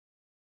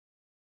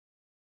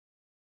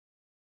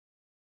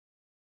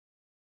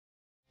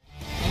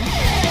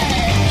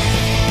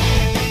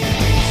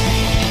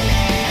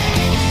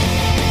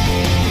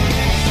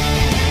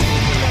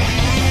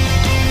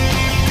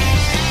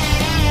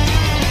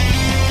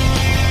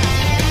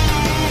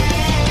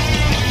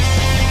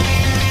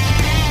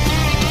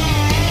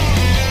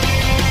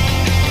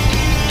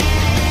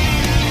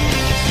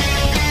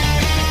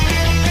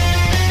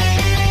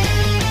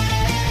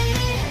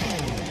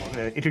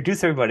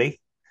introduce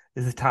everybody.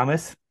 This is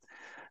Thomas,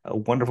 a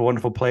wonderful,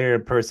 wonderful player,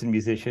 person,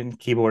 musician,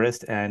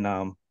 keyboardist, and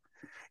I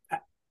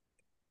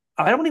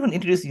I don't even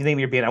introduce the name of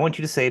your band. I want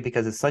you to say it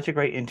because it's such a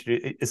great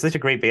it's such a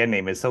great band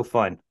name. It's so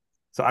fun.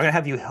 So I'm gonna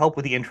have you help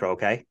with the intro,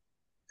 okay,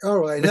 All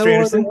right. Mr. Hello,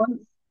 Anderson? everyone.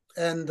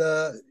 And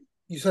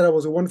you said I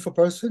was a wonderful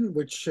person,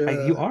 which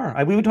You are.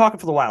 We've been talking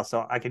for a while,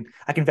 so I can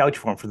vouch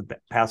for him for the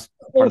past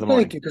part of well, the thank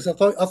morning. you, because I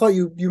thought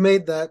you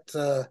made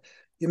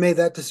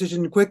that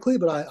decision quickly,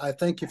 but I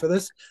thank you for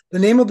this. The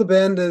name of the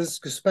band is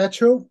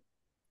Gazpacho,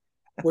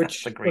 That's a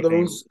which for great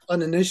name. those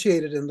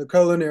uninitiated in the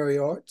culinary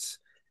arts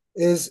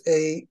is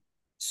a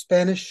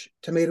Spanish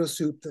tomato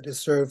soup that is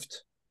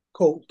served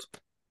cold.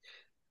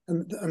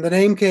 And the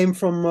name came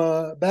from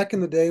back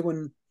in the day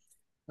when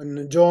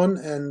John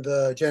and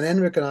Jan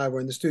Henrik and I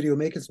were in the studio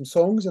making some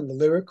songs, and the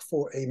lyric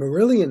for a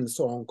Marillion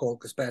song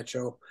called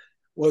Gazpacho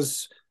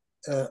was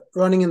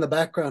running in the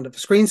background of a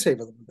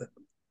screensaver,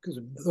 because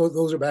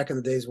those are back in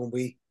the days when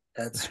we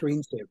had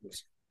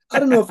screensavers. I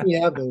don't know if we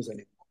have those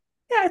anymore.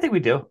 Yeah, I think we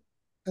do.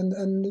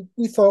 And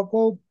we thought,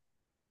 well,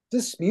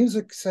 this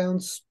music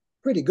sounds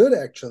pretty good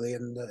actually,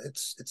 and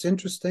it's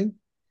interesting.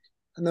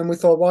 And then we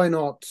thought, why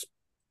not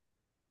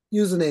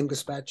use the name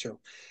Gazpacho?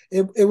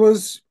 It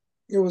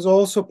was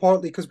also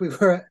partly because we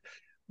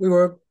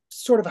were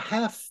sort of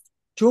half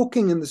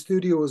joking in the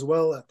studio as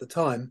well at the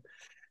time,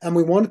 and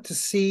we wanted to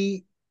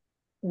see,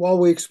 while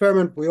we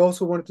experiment, we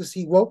also wanted to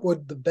see what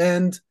would the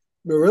band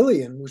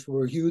Marillion, which we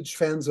were huge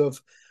fans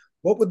of,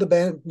 what would the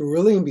band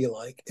Marillion be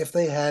like if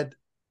they had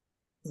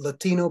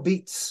Latino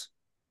beats,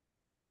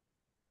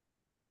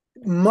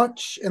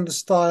 much in the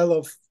style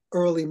of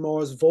early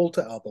Mars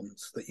Volta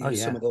albums that Oh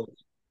use some yeah. of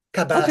those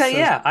Okay, cabasas.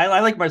 yeah. I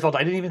like Mars Volta.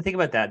 I didn't even think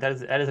about that.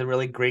 That is a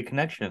really great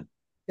connection.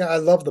 Yeah, I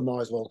love the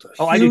Mars Volta.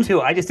 Oh, I do Huge.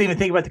 too. I just didn't even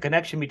think about the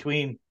connection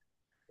between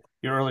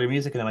your earlier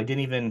music and them. I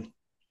didn't even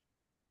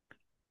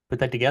put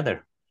that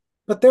together.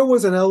 But there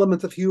was an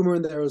element of humor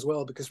in there as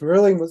well, because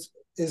Marillion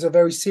is a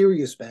very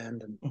serious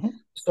band, and Mhm.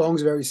 the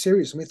song's very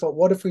serious. And we thought,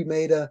 what if we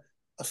made a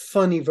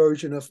funny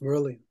version of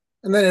Marillion?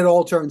 And then it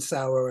all turned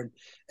sour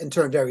and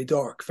turned very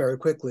dark very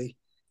quickly.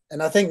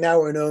 And I think now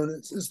we're known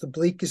as the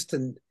bleakest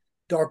and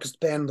darkest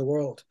band in the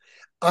world.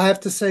 I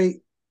have to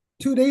say,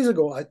 2 days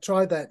ago, I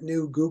tried that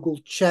new Google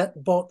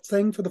chat bot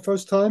thing for the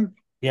first time.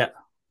 Yeah.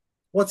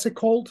 What's it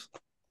called?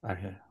 I,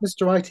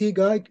 Mr. IT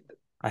guy?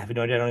 I have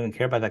no idea. I don't even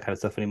care about that kind of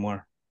stuff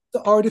anymore.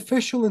 The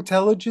artificial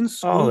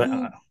intelligence Oh,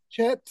 Google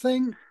chat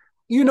thing.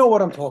 You know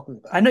what I'm talking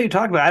I about. know you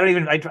talk about. I don't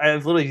even.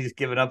 I've literally just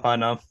given up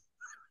on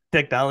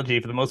technology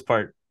for the most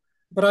part.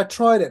 But I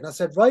tried it and I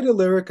said, write a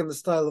lyric in the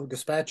style of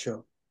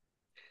Gazpacho.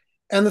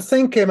 And the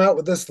thing came out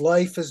with this: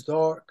 life is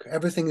dark,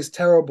 everything is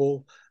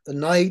terrible, the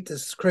night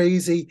is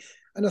crazy.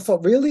 And I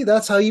thought, really?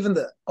 That's how even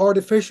the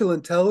artificial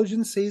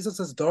intelligence sees us,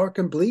 as dark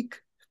and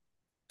bleak?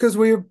 Because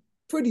we're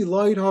pretty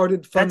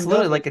lighthearted, That's fun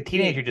literally guys. like a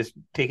teenager just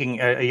taking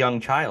a young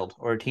child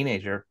or a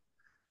teenager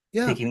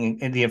Yeah, taking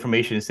in the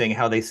information and saying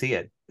how they see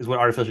it is what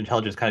artificial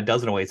intelligence kind of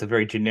does in a way. It's a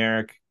very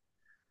generic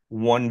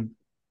one.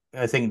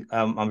 I think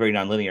I'm very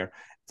nonlinear.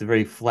 It's a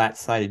very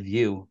flat-sided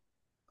view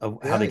of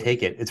how yeah, they yeah.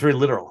 take it. It's very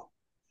literal,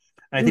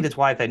 and I think Mm, that's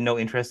why I've had no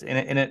interest in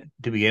it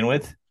to begin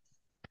with.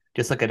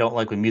 Just like I don't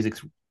like when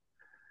music's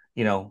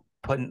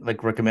putting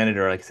like recommended,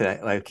 or like I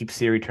said, I keep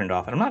Siri turned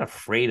off. And I'm not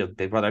afraid of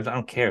Big Brother. I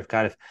don't care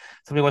if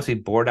somebody wants to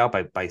be bored out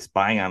by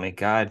spying on me,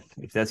 God,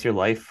 if that's your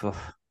life, ugh,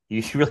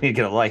 you really need to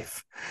get a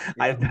life.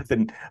 I yeah. have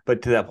nothing,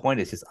 but to that point,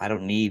 it's just I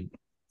don't need.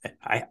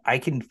 I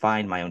can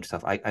find my own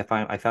stuff.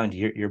 I found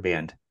your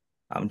band.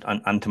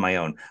 Onto my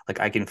own. Like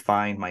I can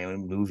find my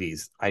own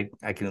movies. I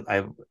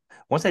have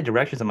once I have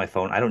directions on my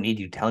phone. I don't need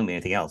you telling me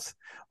anything else.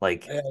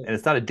 Like, I, and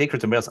it's not a dick for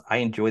somebody else. I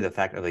enjoy the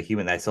fact of a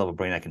human that I still have a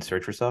brain I can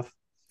search for stuff.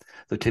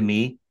 So to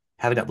me,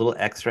 having that little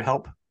extra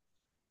help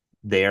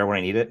there when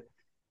I need it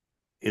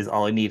is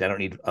all I need. I don't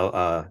need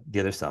the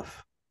other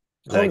stuff.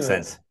 Does that oh make no,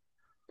 sense?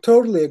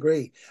 totally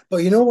agree.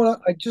 But you know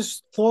what? I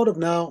just thought of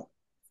now.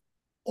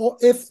 Or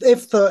if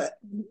the,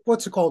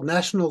 what's it called,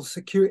 national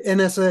security,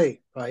 NSA,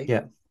 right?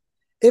 Yeah.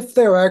 If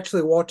they're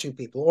actually watching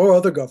people, or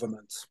other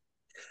governments,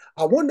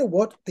 I wonder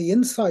what the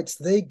insights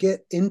they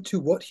get into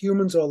what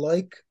humans are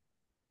like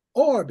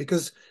are,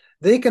 because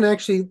they can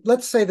actually,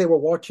 let's say they were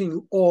watching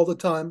you all the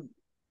time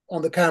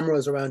on the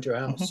cameras around your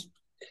Mm-hmm. house.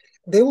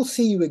 They will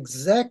see you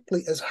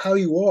exactly as how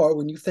you are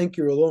when you think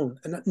you're alone.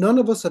 And none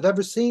of us have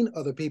ever seen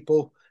other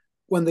people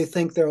when they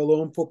think they're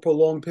alone for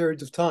prolonged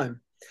periods of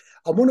time.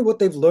 I wonder what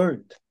they've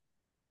learned.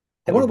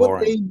 I That we're wonder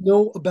what they boring.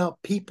 know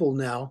about people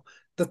now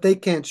that they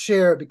can't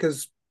share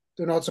because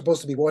they're not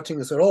supposed to be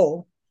watching us at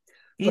all.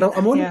 But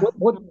I'm wondering Yeah.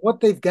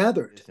 what they've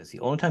gathered. It's the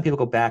only time people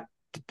go back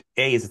to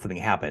A is if something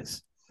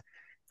happens.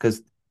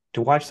 Because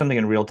to watch something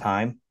in real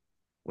time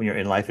when you're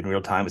in life in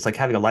real time, it's like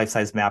having a life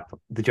size map.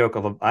 The joke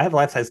of I have a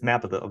life size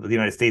map of the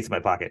United States in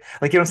my pocket.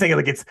 Like you know what I'm saying?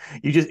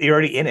 Like you're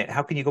already in it.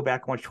 How can you go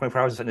back and watch 24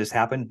 hours and something just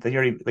happened? Then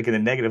you're already like in the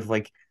negative.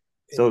 Like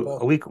so a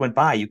Impossible. week went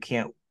by, you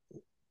can't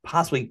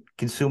possibly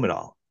consume it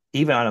all,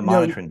 even on a No,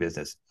 monitoring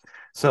business.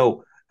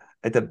 So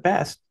at the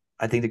best,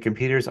 I think the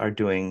computers are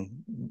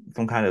doing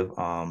some kind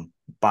of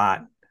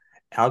bot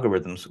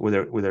algorithms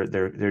where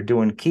they're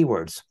doing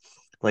keywords.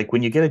 Like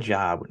when you get a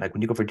job, like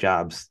when you go for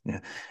jobs,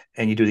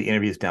 and you do the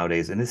interviews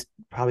nowadays, and this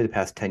probably the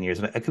past 10 years,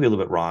 and I could be a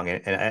little bit wrong.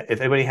 And if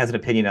anybody has an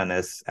opinion on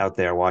this out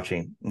there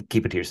watching,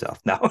 keep it to yourself.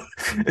 No.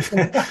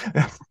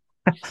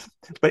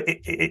 But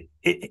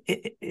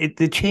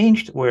it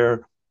changed where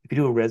if you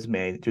do a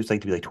resume, there's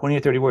like to be like 20 or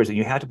 30 words, and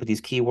you have to put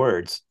these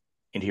keywords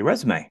into your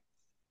resume.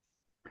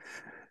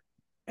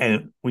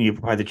 And when you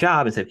apply the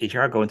job, instead of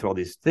HR going through all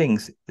these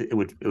things, it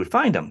would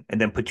find them and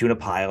then put you in a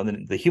pile, and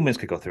then the humans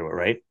could go through it,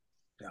 right?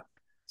 Yeah.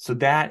 So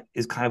that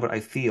is kind of what I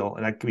feel,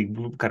 and I could be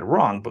kind of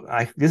wrong, but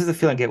this is the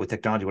feeling I get with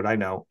technology. What I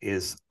know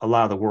is a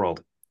lot of the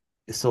world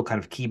is still kind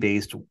of key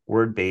based,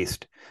 word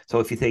based. So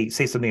if you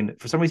say something,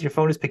 for some reason your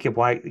phone is picking up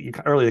why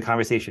early in the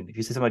conversation. If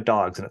you say something about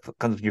dogs and it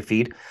comes in your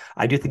feed,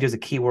 I do think there's a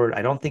keyword.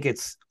 I don't think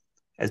it's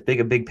as big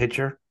a big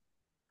picture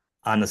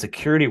on the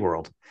security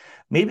world.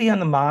 Maybe on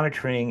the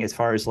monitoring, as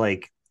far as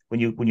like when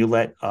you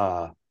let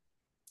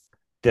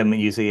them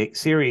use a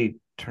Siri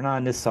turn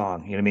on this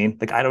song, you know what I mean?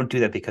 Like I don't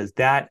do that because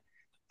that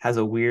has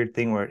a weird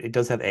thing where it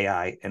does have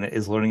AI and it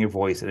is learning your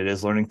voice and it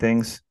is learning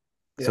things.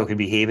 So Yeah. it can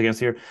behave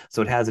against you.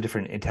 So it has a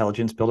different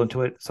intelligence built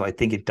into it. So I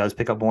think it does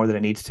pick up more than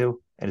it needs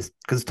to. And it's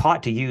because it's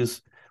taught to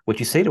use what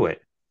you say to it.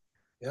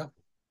 Yeah.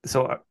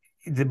 So,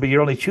 but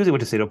you're only choosing what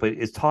to say to it, but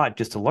it's taught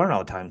just to learn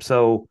all the time.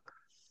 So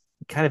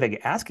kind of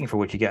like asking for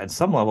what you get on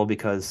some level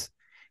because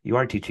you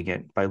are teaching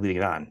it by leading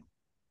it on.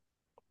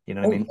 You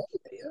know what I Oh mean?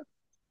 yeah.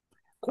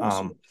 Of course.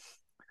 Um,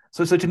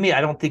 so to me,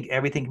 I don't think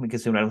everything can be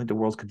consumed. I don't think the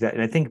world's content.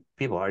 And I think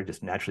people are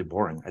just naturally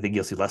boring. I think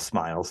you'll see less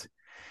smiles.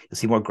 You'll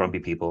see more grumpy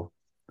people.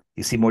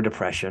 You see more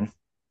depression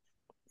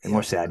and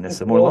more Yeah. I think sadness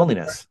and more we're all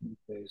loneliness. depressed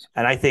these days.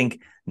 And I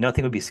think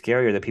nothing would be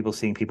scarier than people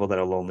seeing people that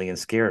are lonely and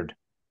scared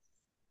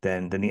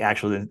than the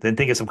actual than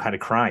think of some kind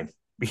of crime.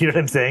 You know what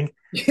I'm saying?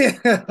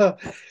 Yeah.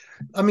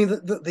 I mean,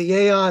 the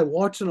AI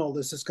watching all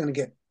this is going to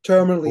get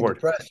terminally Bored.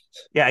 depressed.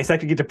 Yeah, I start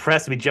to get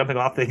depressed and be jumping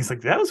off things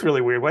like that was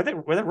really weird. Why that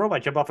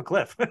robot jump off a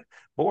cliff? Yeah.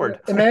 Bored.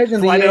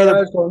 Imagine Fly the to AI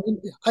another. is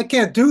going, I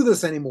can't do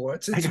this anymore.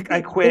 It's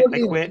I quit. I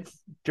brilliant. quit.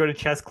 Join a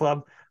chess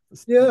club.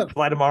 Yeah.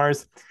 Fly to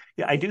Mars.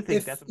 Yeah, I do think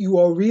If that's. you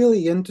are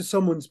really into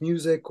someone's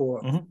music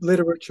or Mhm.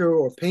 literature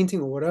or painting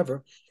or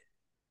whatever,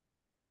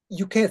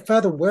 you can't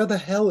fathom where the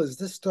hell is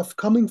this stuff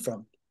coming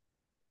from.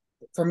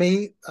 For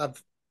me,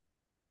 I've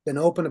been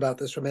open about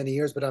this for many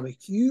years, but I'm a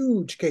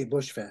huge Kate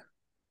Bush fan.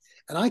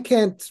 And I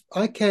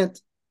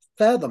can't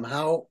fathom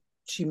how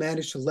she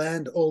managed to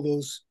land all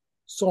those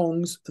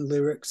songs and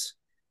lyrics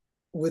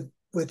with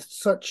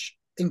such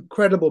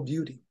incredible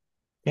beauty.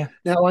 Yeah,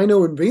 Now I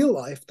know in real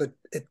life that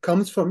it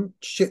comes from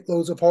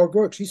shitloads of hard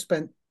work. She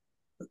spent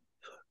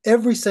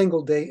every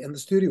single day in the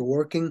studio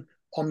working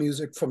on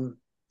music from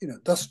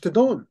dusk to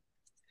dawn.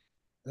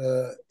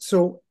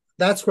 So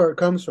that's where it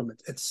comes from.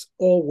 It's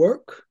all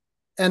work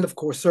and of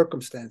course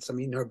circumstance. I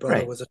mean, her brother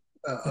right. was a,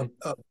 Right.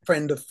 a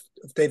friend of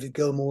David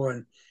Gilmour,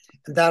 and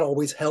that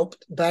always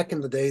helped back in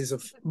the days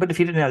of. But if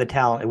you didn't have the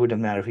talent, it wouldn't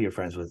matter who you're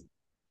friends with.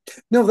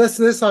 No,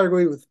 this I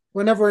agree with.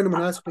 Whenever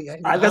anyone asks me,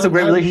 I've got some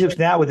great how do relationships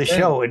now with the you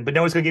show, but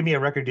no one's going to give me a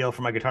record deal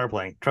for my guitar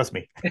playing. Trust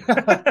me. then?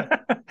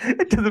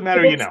 It doesn't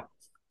matter, you know.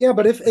 Yeah,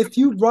 but if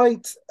you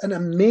write an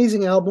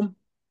amazing album,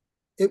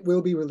 it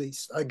will be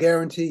released. I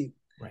guarantee.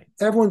 Right.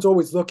 Everyone's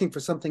always looking for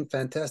something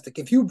fantastic.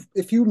 If you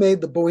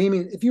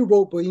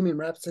wrote Bohemian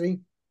Rhapsody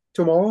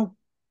tomorrow,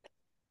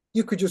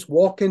 you could just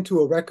walk into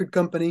a record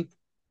company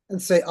and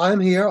say,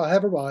 "I'm here. I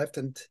have arrived,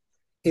 and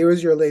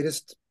here's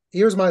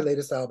my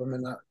latest album,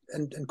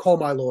 and call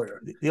my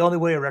lawyer." The only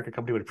way a record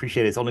company would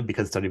appreciate it is only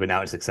because it's already been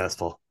out and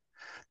successful.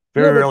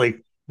 Yeah, Very but rarely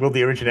will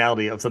the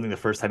originality of something the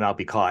first time out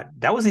be caught.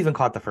 That was even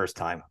caught the first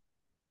time.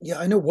 yeah,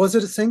 I know. Was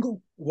it a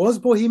single? Was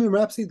Bohemian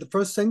Rhapsody the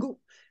first single?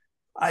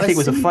 I I think it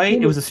was a see fight.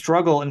 It was rumors. a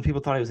struggle, and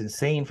people thought I was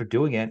insane for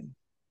doing it.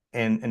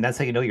 And that's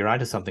how you know you're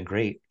onto something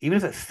great. Even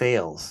if it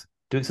fails,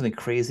 doing something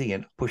crazy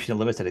and pushing the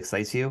limits that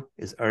excites you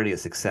is already a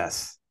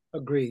success.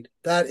 Agreed.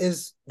 That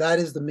is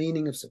the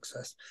meaning of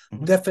success.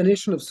 Mhm.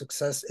 Definition of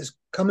success is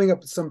coming up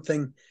with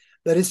something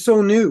that is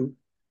so new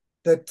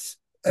that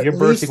You're at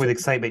bursting least, with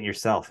excitement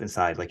yourself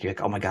inside. Like you're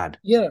like, oh my God.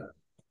 yeah,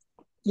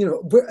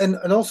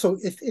 and also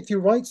if you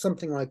write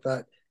something like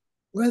that,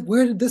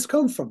 where did this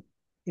come from?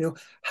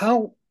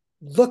 How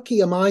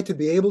lucky am I to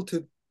be able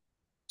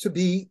to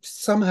be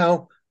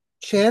somehow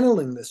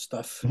channeling this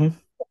stuff Mhm.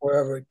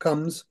 wherever it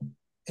comes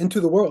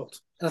into the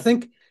world. And I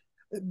think,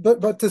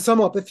 but to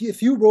sum up,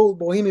 if you roll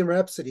Bohemian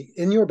Rhapsody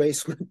in your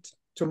basement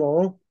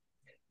tomorrow,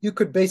 you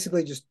could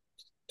basically just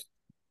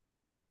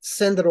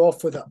send it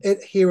off with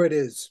it. Here it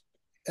is,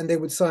 and they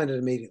would sign it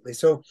immediately.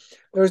 So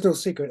there is no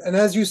secret. And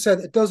as you said,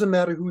 it doesn't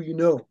matter who you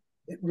know.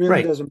 It really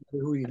Right. doesn't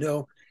matter who you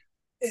know.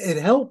 It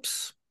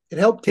helps. It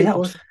helped It Kate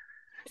helps. Bush.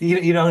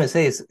 You know what I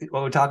say is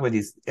when we're talking about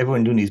these,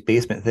 everyone doing these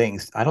basement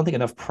things. I don't think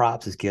enough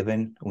props is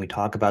given when we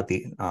talk about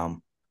the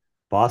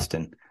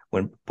Boston.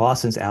 When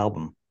Boston's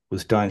album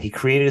was done, he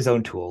created his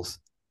own tools.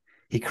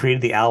 He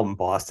created the album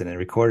Boston and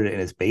recorded it in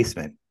his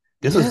basement.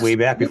 This was Yes. way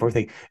back before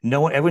thing. No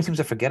one, everyone seems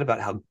to forget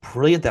about how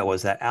brilliant that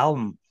was. That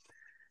album,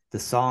 the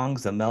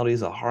songs, the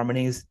melodies, the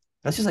harmonies.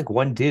 That's just like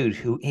one dude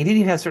who he didn't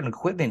even have certain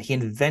equipment. He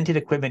invented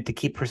equipment to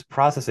keep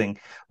processing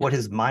what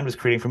his mind was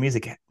creating for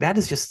music. That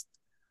is just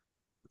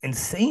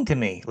insane to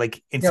me. Like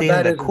Yeah, insane in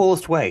that the is.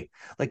 coolest way.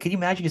 Like, can you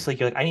imagine just like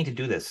you're like, I need to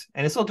do this.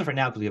 And it's all different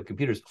now because we have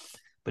computers,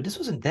 but this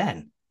wasn't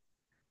then.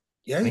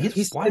 Yeah, I mean, yeah.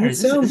 his And winery, it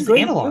this sounds is great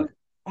too. analog.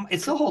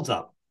 It still holds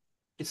up.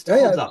 It Yeah, still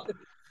yeah. holds up.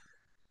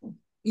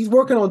 He's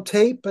working on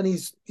tape, and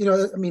he's,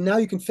 I mean, now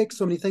you can fix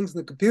so many things in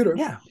the computer.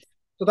 Yeah.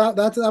 So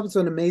that was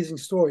an amazing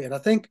story, and I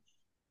think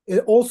it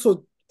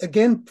also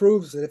again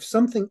proves that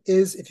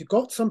if you've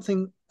got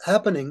something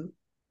happening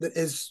that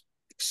is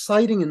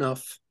exciting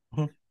enough,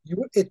 Mhm.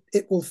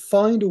 it will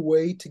find a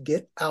way to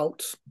get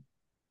out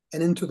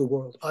and into the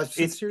world. I If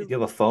sincerely, you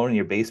have a phone in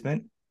your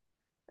basement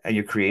and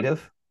you're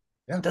creative,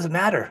 yeah, it doesn't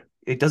matter.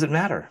 It doesn't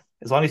matter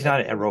as long as you're not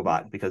a exactly.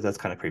 robot, because that's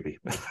kind of creepy.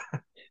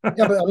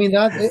 Yeah, but I mean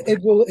that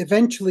it will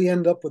eventually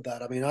end up with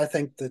that. I mean, I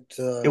think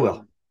that It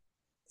will.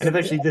 And it,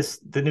 eventually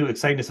the new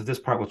excitingness of this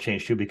part will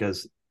change too,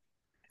 because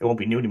it won't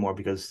be new anymore,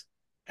 because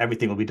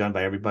everything will be done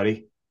by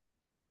everybody.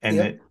 And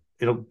yeah,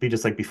 it'll be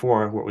just like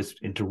before where it was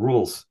into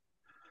rules.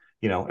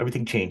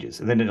 Everything changes,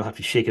 and then it'll have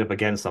to shake it up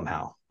again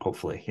somehow,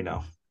 hopefully.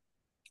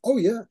 oh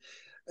yeah.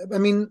 I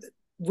mean,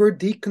 we're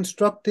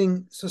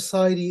deconstructing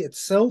society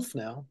itself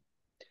now,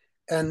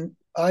 and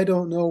I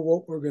don't know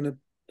what we're going to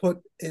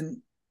put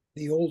in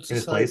the old In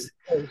its society place.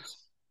 place.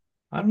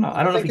 I don't know. And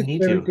I I don't know if think you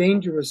it's need very to.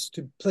 dangerous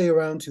to play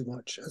around too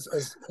much.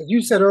 As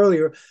you said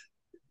earlier,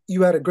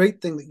 you had a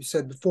great thing that you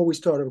said before we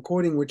started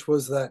recording, which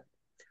was that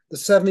the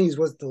 70s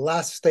was the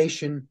last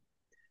station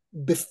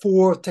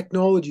before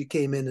technology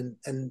came in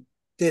and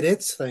did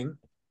its thing.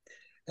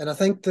 And I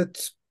think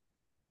that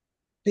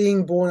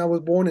I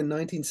was born in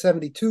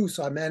 1972,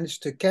 so I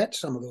managed to catch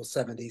some of those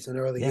 70s and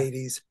early Yeah.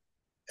 80s.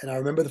 And I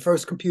remember the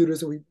first computers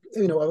that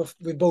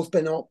we've both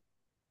been out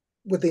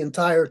with the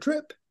entire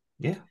trip.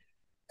 Yeah.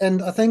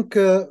 And I think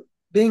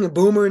being a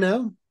boomer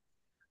now,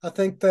 I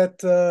think that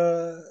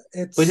But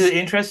does it's it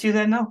interest you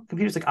then? No,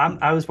 computers. Like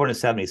I was born in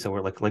 '70, so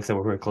we're like I said,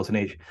 we're very close in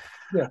age.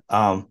 yeah,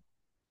 Um,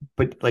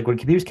 but like when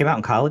computers came out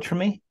in college for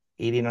me,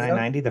 89, yeah,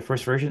 90, the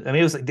first version. I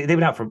mean, it was like they've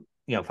been out for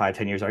 5,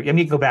 10 years. I mean,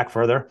 you can go back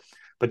further,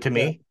 but to yeah,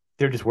 me,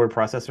 they're just word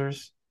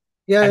processors.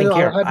 yeah. I I didn't know. I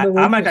care. had no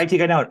I'm like interest. IT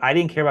guy now. I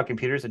didn't care about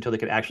computers until they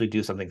could actually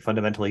do something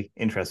fundamentally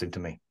interesting to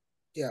me.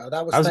 Yeah, that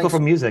I was was go thanks. for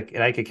music,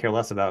 and I could care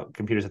less about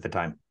computers at the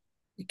time.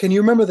 Can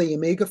you remember the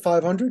Amiga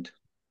 500?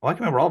 Well, I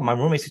can remember all of my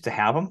roommates used to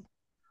have them,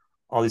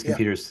 all these Yeah,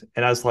 computers,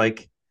 and I was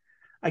like,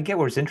 I get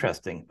where it's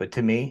interesting, but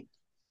to me,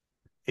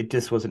 it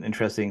just wasn't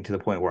interesting to the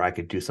point where I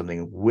could do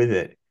something with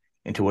it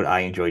into what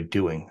I enjoyed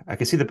doing. I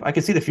could see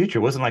the future.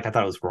 It wasn't like I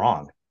thought it was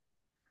wrong,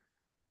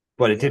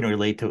 but it yeah, didn't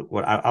relate to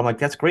what I'm like.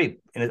 That's great,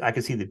 and I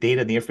could see the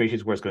data and the information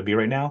is where it's going to be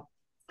right now.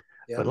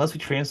 yeah, But unless we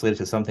translate it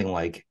to something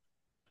like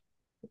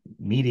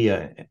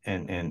media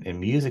and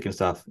music and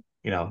stuff,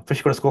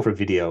 especially going to school for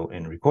video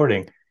and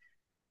recording,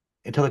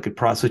 until it could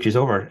process switches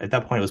over. At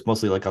that point, it was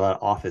mostly like a lot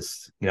of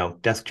office,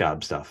 desk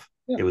job stuff.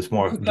 yeah. It was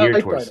more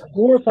geared towards Typewriter,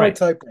 glorified right.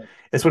 typewriter.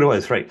 That's what it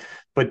was, right?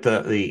 But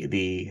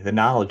the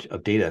knowledge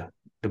of data,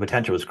 the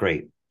potential was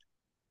great.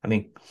 I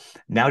mean,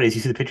 nowadays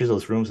you see the pictures of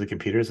those rooms with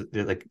computers.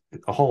 They're like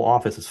a whole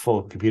office is full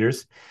of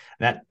computers.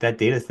 That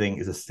data thing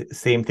is the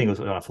same thing as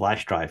on a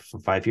flash drive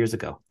from 5 years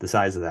ago. The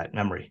size of that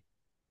memory,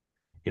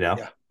 you know,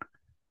 Yeah,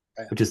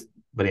 yeah, which is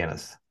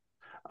bananas.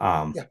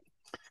 Um, yeah.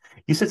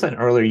 you said something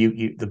earlier.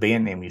 You the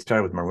band name you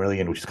started with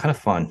Marillion, which is kind of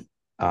fun.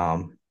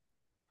 How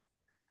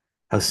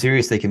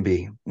serious they can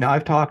be. Now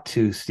I've talked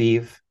to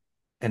Steve,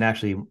 and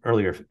actually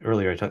earlier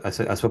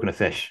I've spoken to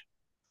Fish,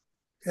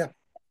 Yeah.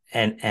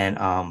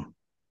 and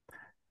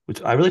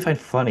which I really find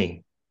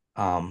funny.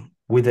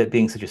 With it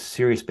being such a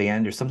serious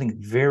band, there's something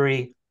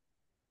very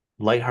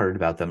lighthearted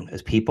about them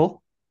as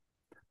people,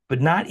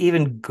 but not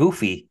even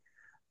goofy.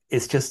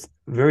 It's just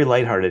very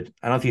lighthearted.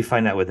 I don't know if you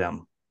find that with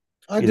them.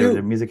 I Either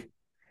their do. music.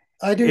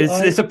 I do.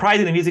 It's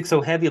surprising the music's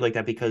so heavy like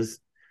that, because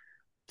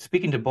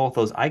speaking to both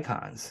those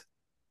icons,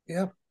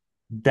 Yeah.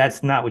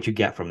 that's not what you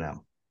get from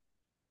them.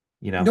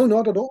 You know, No,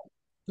 not at all.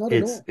 Not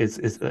at it's all. it's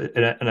it's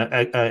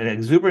an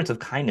exuberance of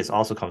kindness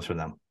also comes from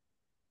them.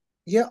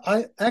 Yeah,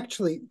 I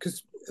actually,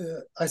 because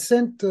I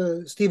sent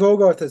Steve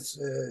Hogarth as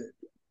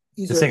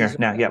The singer,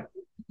 now, yeah,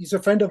 he's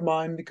a friend of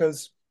mine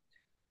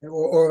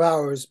or of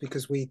ours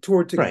because we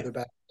toured right. together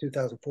back in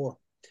 2004.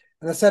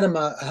 And I sent him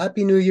a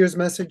Happy New Year's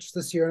message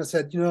this year. And I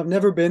said, I've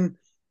never been,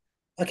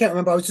 I can't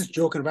remember, I was just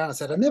joking around. I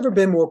said, I've never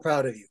been more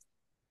proud of you.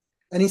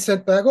 And he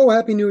sent back, oh,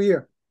 Happy New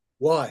Year.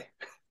 Why?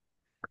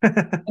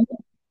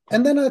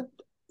 And then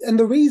and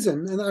the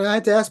reason, and I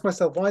had to ask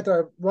myself, why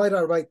did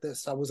I write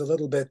this? I was a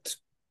little bit,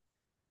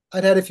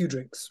 I'd had a few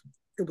drinks.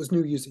 It was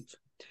New Year's Eve.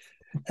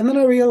 And then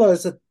I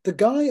realized that the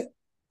guy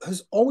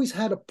has always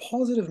had a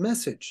positive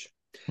message.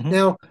 Mhm.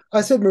 Now,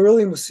 I said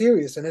Marillion was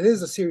serious, and it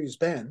is a serious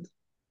band.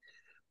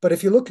 But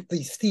if you look at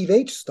the Steve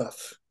H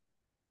stuff,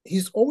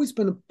 he's always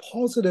been a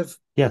positive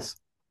Yes.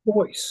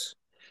 voice.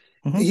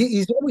 Hmm.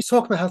 He's always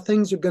talking about how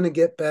things are going to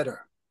get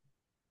better.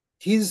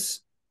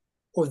 He's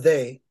or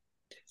they,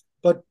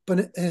 but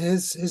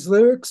his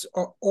lyrics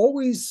are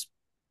always,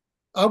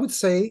 I would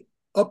say,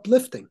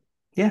 uplifting.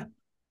 Yeah.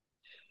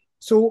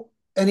 So,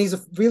 and he's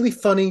a really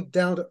funny,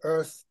 down to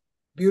earth,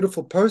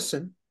 beautiful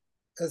person,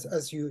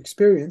 as you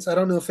experience. I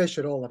don't know Fish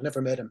at all. I've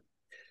never met him,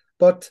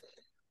 but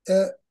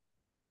uh,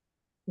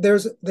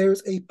 there's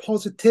a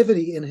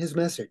positivity in his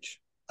message.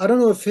 I don't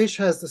know if Fish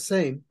has the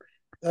same.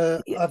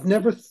 I've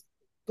never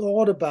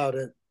thought about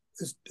it.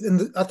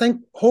 I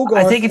think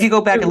I think Hogarth if you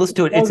go back and listen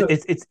to it, positive.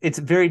 it's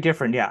very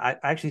different. Yeah, I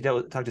actually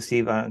talked to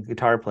Steve,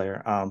 guitar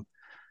player.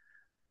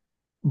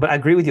 But I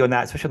agree with you on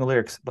that, especially on the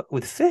lyrics. But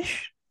with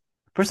Fish,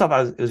 first off,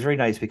 it was very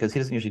nice because he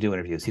doesn't usually do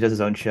interviews. He does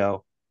his own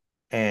show,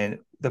 and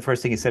the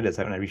first thing he said is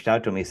when I reached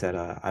out to him, he said,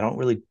 "I don't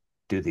really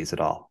do these at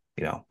all,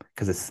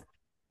 because it's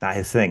not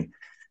his thing."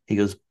 He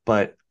goes,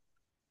 "But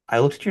I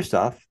looked at your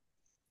stuff,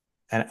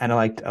 and I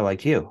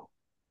liked you,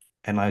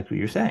 and I liked what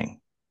you're saying.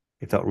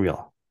 It felt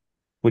real,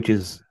 which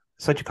is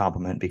such a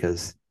compliment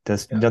because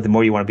there's Yeah, nothing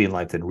more you want to be in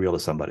life than real to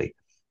somebody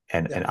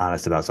and, yeah, and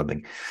honest about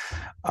something.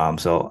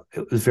 So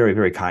it was very,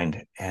 very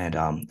kind.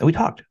 And we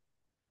talked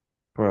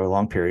for a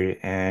long period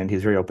and he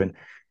was very open.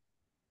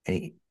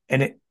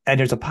 And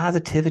there's a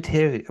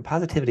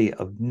positivity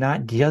of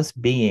not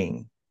just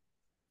being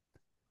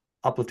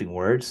uplifting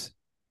words,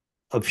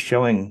 of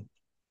showing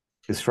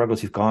the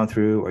struggles you've gone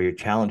through or your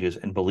challenges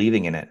and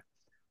believing in it.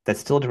 That's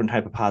still a different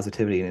type of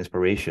positivity and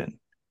inspiration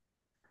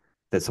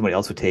that somebody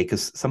else would take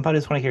because somebody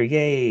just want to hear,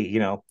 yay,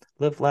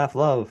 live, laugh,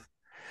 love.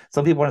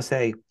 Some people want to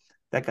say,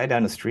 that guy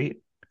down the street,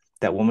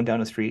 that woman down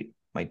the street,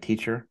 my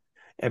teacher,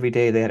 every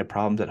day they had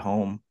problems at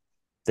home.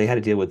 They had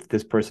to deal with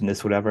this person,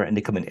 this, whatever. And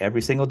they come in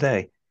every single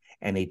day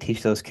and they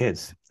teach those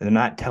kids. And they're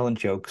not telling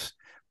jokes,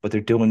 but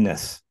they're doing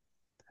this.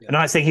 yeah. And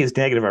I'm not saying he's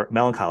negative or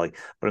melancholy.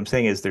 What I'm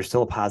saying is there's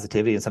still a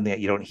positivity and something that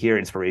you don't hear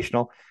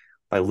inspirational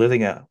by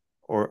living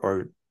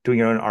or doing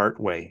your own art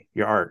way,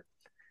 your art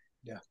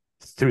Yeah.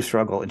 through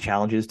struggle and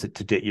challenges to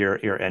get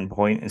your end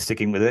point and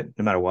sticking with it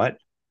no matter what.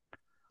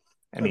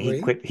 I mean, he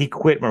Agree. quit. He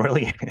quit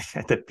Marillion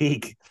at the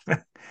peak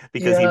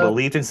because he Yeah,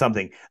 believed in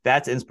something.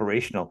 That's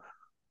inspirational.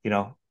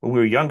 When we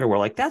were younger, we're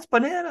like, "That's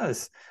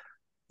bananas."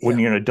 When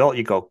yeah, you're an adult,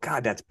 you go,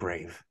 "God, that's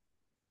brave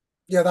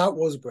yeah. That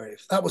was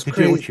brave. That was to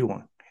do crazy. what you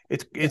want."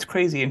 It's Yeah, it's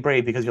crazy and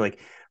brave because you're like,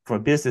 from a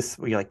business,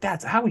 where you're like,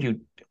 "That's how would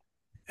you?"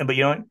 But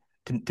you know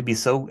what? To be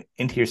so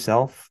into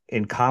yourself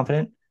and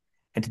confident,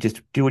 and to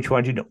just do what you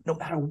want to do, no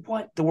matter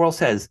what the world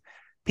says.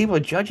 People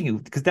are judging you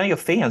because now you have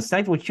fans. It's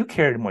not even what you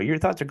care anymore. Your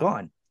thoughts are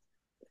gone.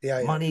 yeah,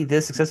 yeah, Money,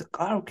 this success.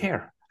 I don't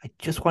care. I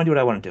just want to do what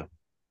I want to do.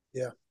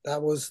 yeah.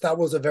 That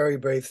was a very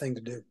brave thing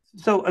to do.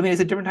 So I mean,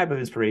 it's a different type of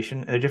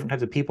inspiration and a different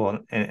types of people,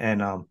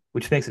 and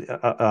which makes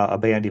a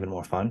band even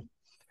more fun.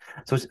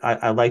 So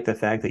I like the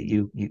fact that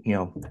you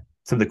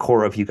some of the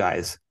core of you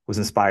guys was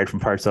inspired from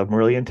parts of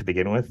Marillion to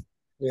begin with, you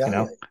Yeah, yeah,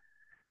 know,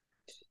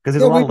 because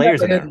there's yeah. a lot We've of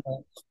layers in never there. hidden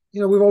that.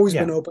 We've always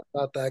been Yeah, open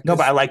about that no,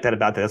 but I because like that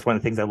about that. That's one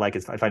of the things I like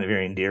is I find it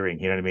very endearing.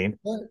 You know what I mean?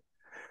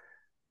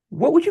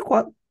 What would you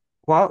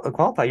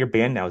qualify your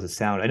band now as a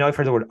sound? I know I've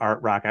heard the word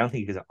art rock. I don't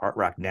think you use art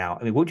rock now.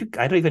 I mean, what would you?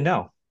 I don't even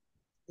know.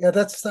 yeah,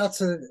 that's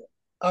a.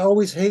 I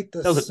always hate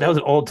this. That was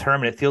an old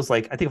term, and it feels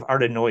like I think of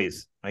art of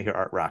noise when I hear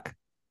art rock.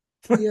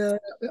 Yeah,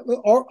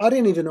 well, I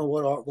didn't even know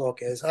what art rock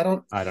is. I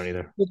don't I don't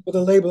either. with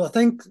the label. I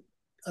think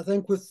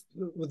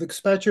with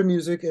Expatriate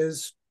Music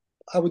is,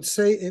 I would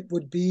say it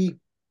would be.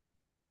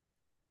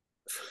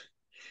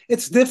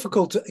 It's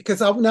difficult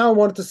because now I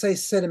wanted to say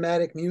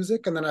cinematic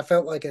music, and then I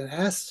felt like an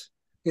ass,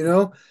 you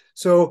know.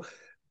 So,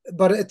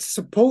 but it's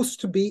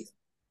supposed to be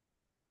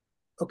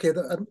okay.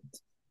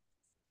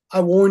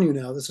 I warn you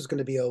now. This is going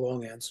to be a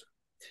long answer.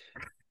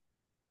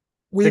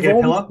 Should I We've get a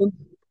always pillow? been,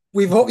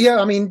 yeah.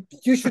 I mean,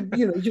 you should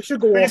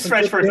go Or off just and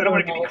stretch take first. I don't dinner,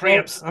 want and to give me I'll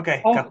cramps.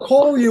 Okay, I'll go.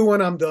 call you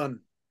when I'm done.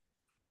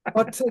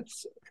 But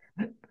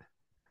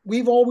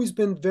we've always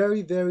been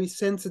very, very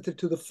sensitive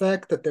to the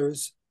fact that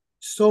there's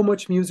so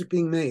much music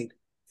being made.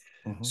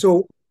 Mm-hmm.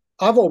 So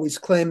I've always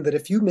claimed that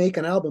if you make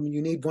an album,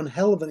 you need one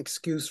hell of an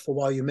excuse for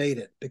why you made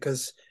it.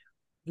 Because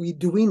we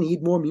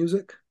need more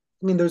music?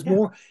 I mean, there's Yeah.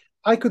 more.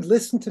 I could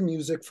listen to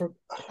music for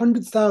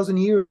 100,000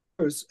 years,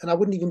 and I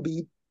wouldn't even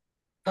be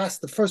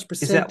past the first Is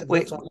percent that of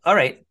wait? what's on. All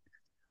right.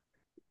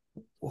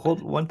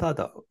 Hold one thought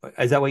though.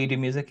 Is that why you do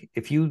music?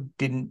 If you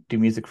didn't do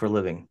music for a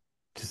living,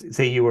 just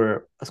say you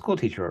were a school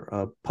teacher,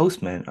 a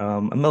postman,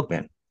 a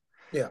milkman,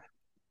 Yeah.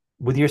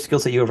 with your skill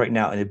set you have right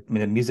now and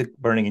the music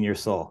burning in your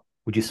soul,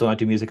 would you still not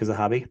do music as a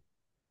hobby?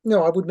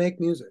 No, I would make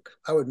music.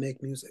 I would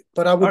make music,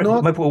 but I All would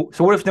right. not.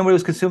 So what if nobody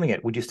was consuming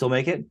it? Would you still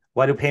make it?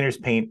 Why do painters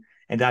paint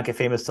and not get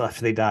famous till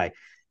after they die?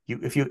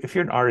 If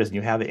you're an artist and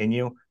you have it in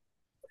you,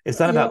 it's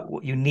not Yeah, about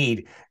what you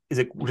need. Does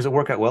it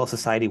work out well?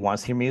 Society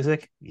wants your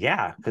music,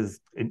 yeah, because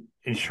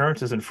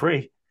insurance isn't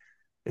free.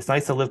 It's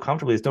nice to live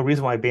comfortably. There's no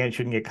reason why a band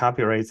shouldn't get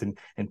copyrights and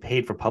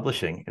paid for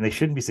publishing, and they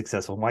shouldn't be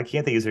successful. Why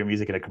can't they use their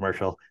music in a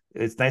commercial?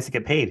 It's nice to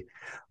get paid,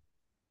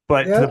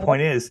 but to yeah, the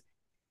point is,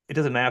 it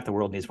doesn't matter if the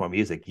world needs more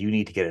music. You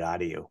need to get it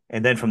out of you,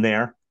 and then from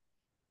there,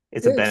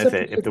 it's a yeah. Except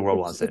benefit if the world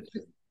wants it.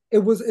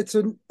 it's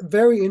a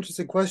very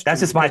interesting That's question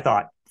just my because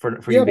thought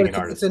for you yeah, but being an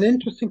it's an artist.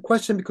 interesting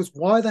question because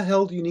why the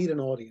hell do you need an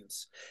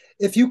audience?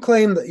 If you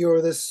claim that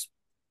you're this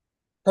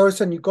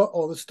person, you got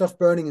all this stuff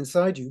burning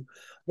inside you,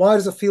 why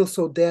does it feel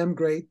so damn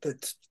great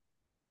that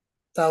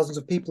thousands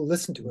of people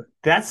listen to it?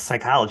 That's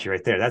psychology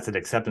right there. That's an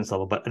acceptance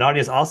level. But an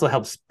audience also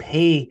helps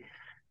pay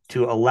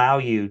to allow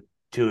you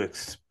to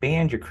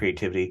expand your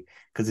creativity.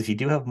 Because if you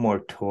do have more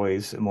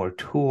toys and more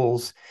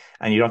tools,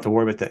 and you don't have to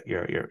worry about that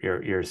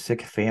your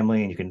sick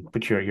family, and you can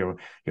put your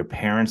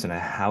parents in a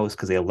house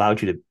because they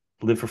allowed you to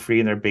live for free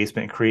in their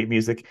basement and create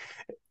music.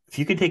 If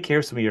you can take care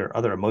of some of your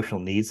other emotional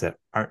needs that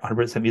aren't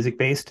 100% music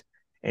based,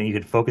 and you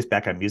can focus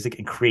back on music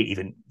and create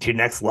even to your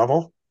next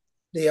level,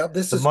 Yeah,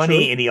 this the is true.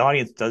 money in the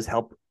audience does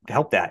help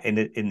that in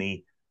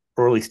the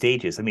early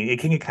stages. I mean, it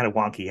can get kind of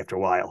wonky after a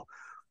while,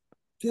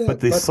 Yeah, but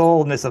the but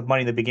soulness of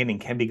money in the beginning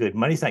can be good.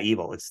 Money's not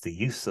evil; it's the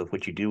use of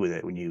what you do with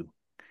it when you.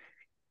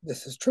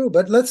 this is true.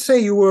 But let's say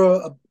you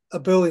were a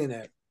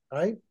billionaire,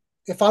 right?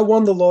 If I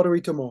won the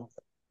lottery tomorrow,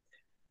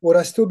 would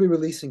I still be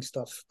releasing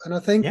stuff? And I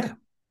think Yeah,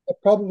 I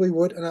probably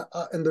would.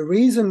 And the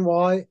reason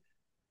why,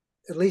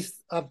 at least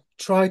I've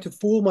tried to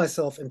fool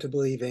myself into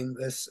believing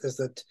this, is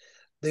that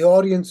the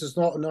audience is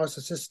not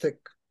narcissistic,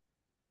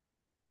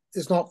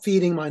 is not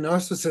feeding my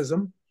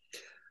narcissism.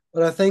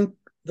 But I think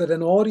that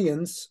an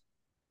audience,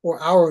 or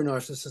our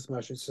narcissism,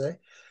 I should say,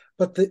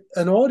 but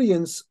an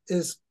audience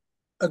is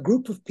a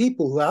group of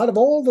people who, out of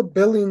all the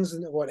billions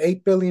and what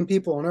 8 billion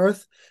people on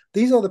Earth,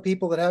 these are the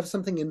people that have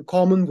something in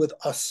common with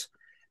us,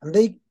 and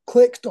they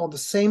clicked on the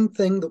same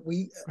thing that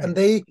we, and right.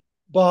 they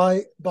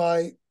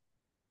by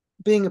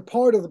being a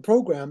part of the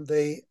program,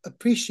 they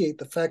appreciate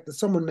the fact that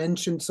someone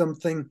mentioned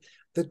something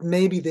that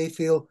maybe they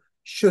feel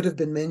should have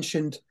been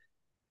mentioned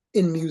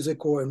in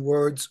music or in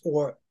words,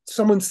 or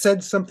someone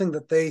said something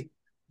that they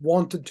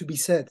wanted to be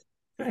said.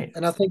 Right.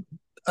 And I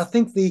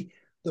think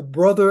the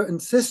brother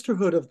and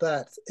sisterhood of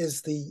that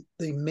is the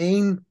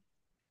main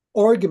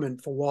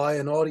argument for why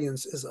an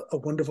audience is a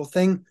wonderful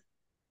thing,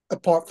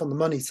 apart from the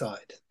money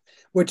side.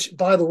 Which,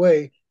 by the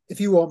way, if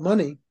you want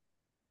money,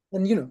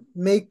 then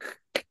make.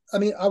 I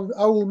mean, I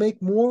will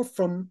make more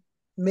from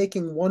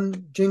making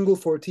one jingle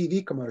for a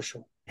TV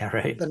commercial Yeah,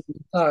 right. than an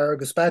entire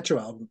Gazpacho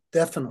album,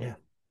 Yeah. definitely.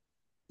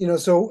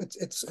 So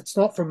it's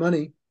not for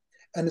money,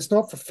 and it's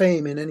not for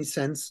fame in any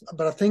sense,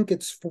 but I think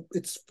it's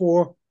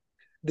for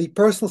the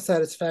personal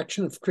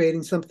satisfaction of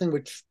creating something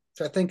which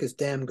I think is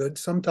damn good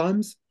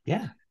sometimes.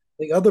 Yeah.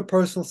 The other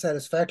personal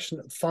satisfaction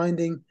of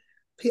finding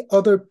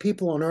other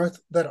people on earth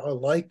that are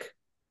like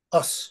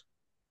us,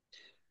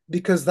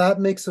 because that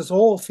makes us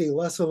all feel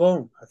less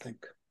alone, I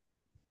think.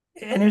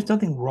 And there's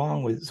nothing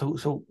wrong with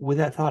so with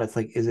that thought, it's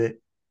like, is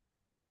it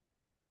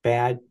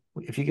bad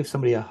if you give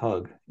somebody a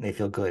hug and they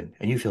feel good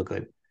and you feel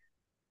good?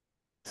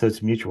 So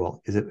it's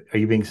mutual. Are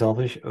you being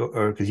selfish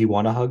or because you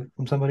want a hug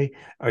from somebody?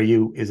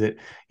 Is it,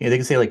 they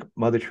can say like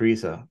Mother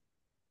Teresa,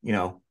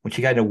 when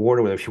she got an award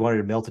or whatever, she wanted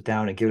to melt it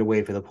down and give it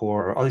away for the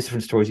poor, or all these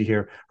different stories you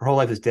hear. Her whole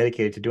life is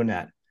dedicated to doing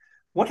that.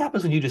 What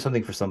happens when you do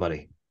something for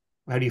somebody?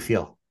 How do you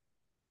feel?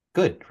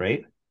 Good,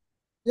 right?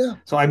 Yeah,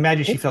 So I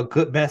imagine she felt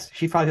good best.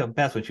 She probably felt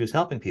best when she was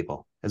helping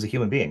people as a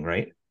human being,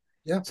 right?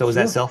 yeah, So was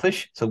that sure.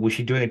 selfish? So was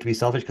she doing it to be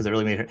selfish because it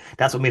really made her?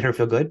 That's what made her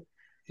feel good.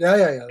 Yeah,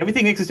 yeah, yeah,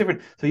 Everything makes us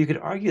different. So you could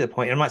argue the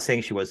point. And I'm not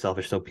saying she was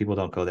selfish, so people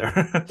don't go there.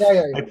 yeah,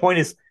 yeah, My yeah. point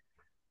is,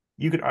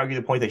 you could argue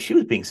the point that she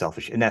was being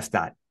selfish, and that's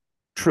not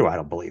true. I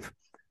don't believe.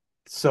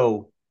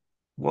 So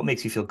what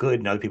makes you feel good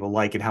and other people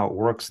like and how it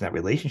works in that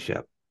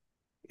relationship,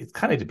 it's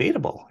kind of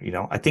debatable.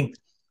 I think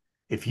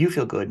if you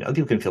feel good and other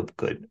people can feel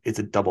good, it's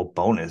a double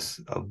bonus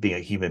of being a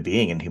human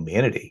being and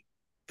humanity,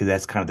 because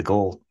that's kind of the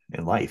goal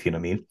in life. You know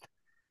what I mean?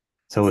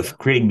 So Yeah. if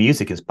creating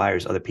music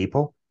inspires other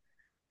people,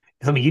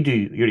 something you do,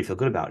 you already feel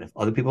good about. If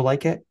other people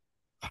like it,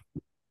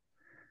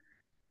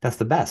 that's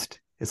the best.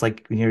 It's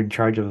like when you're in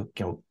charge of,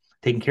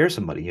 taking care of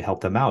somebody, you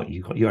help them out.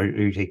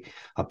 You take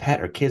a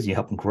pet or kids and you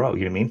help them grow.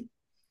 You know what I mean?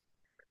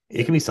 It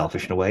Yeah. can be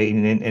selfish in a way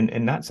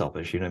and not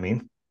selfish. You know what I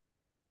mean?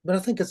 But I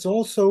think it's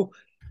also,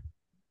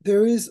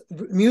 there is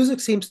music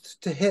seems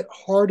to hit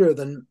harder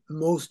than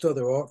most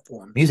other art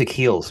forms. Music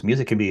heals.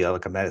 Music can be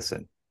like a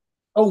medicine.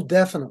 Oh,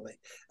 definitely.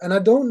 And I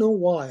don't know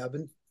why. I've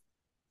been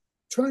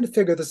trying to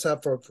figure this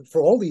out for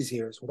all these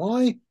years.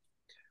 Why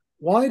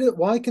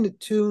can a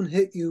tune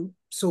hit you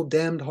so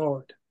damned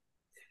hard?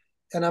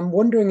 And I'm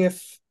wondering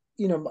if,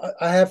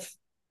 I have,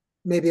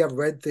 maybe I've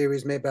read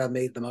theories, maybe I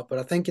made them up, but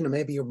I think,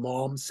 maybe your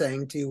mom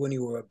sang to you when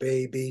you were a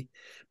baby.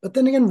 But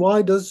then again,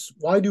 why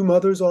do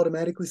mothers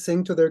automatically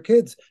sing to their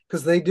kids?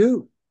 Because they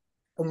do.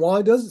 And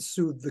why does it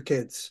soothe the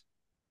kids?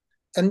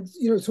 And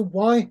so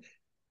why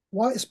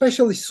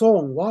especially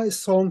song? Why is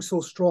song so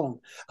strong?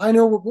 I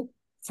know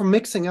from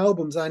mixing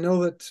albums, I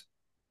know that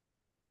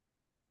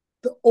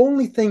the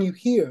only thing you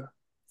hear,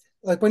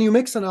 like when you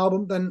mix an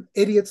album, then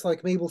idiots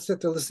like me will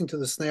sit there listening to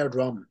the snare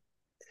drum.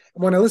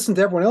 And when I listen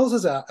to everyone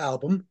else's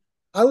album,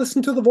 I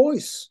listen to the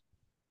voice.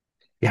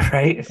 Yeah,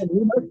 right.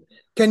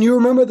 Can you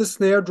remember the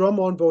snare drum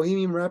on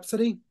Bohemian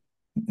Rhapsody?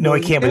 No, I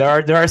can't. But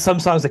Bohemian? there are some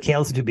songs I can't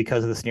listen to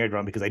because of the snare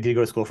drum because I did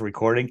go to school for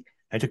recording.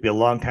 And it took me a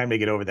long time to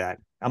get over that.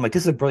 I'm like,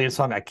 this is a brilliant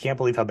song. I can't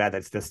believe how bad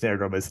that snare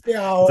drum is.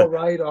 Yeah, It's a,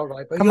 all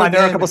right. But come you on,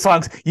 there are a again, couple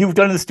songs you've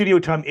done in the studio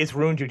time. It's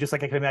ruined you, just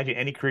like I can imagine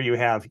any career you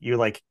have. You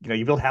like,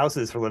 you build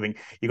houses for a living.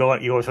 You go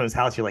to someone's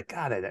house. You're like,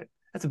 God,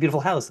 that's a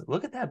beautiful house.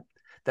 Look at that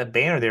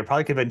banner there.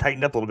 Probably could have been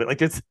tightened up a little bit. Like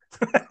this.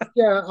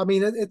 yeah. I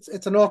mean,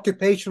 it's an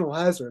occupational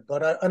hazard.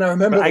 But I But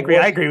remember I the agree.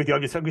 I worst. agree with you.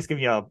 I'm just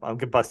giving you. I'm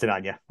busting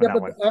on you on Yeah, that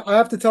but one. I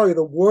have to tell you,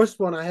 the worst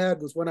one I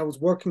had was when I was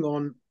working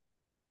on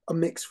a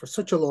mix for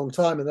such a long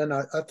time, and then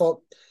I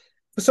thought,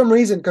 for some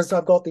reason, because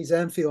I've got these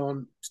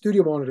Amphion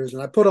studio monitors,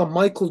 and I put on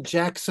Michael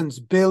Jackson's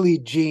Billie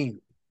Jean.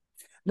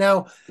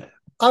 Now,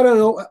 I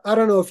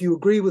don't know if you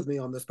agree with me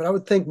on this, but I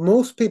would think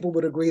most people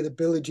would agree that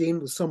Billie Jean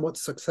was somewhat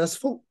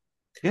successful.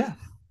 Yeah.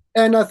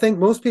 And I think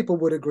most people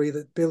would agree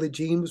that Billie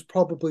Jean was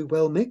probably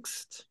well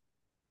mixed.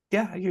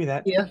 Yeah, I give you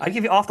that. Yeah. I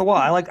give you Off the Wall.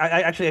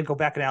 I actually I'd go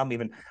back an album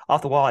even.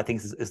 Off the Wall, I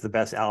think is the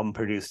best album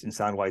produced in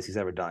sound wise he's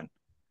ever done.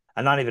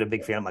 I'm not even a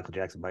big fan of Michael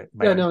Jackson Yeah,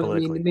 by no,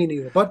 politically, me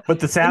neither. But but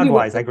the sound anyway,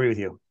 wise, I agree with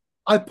you.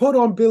 I put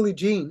on Billie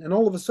Jean, and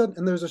all of a sudden,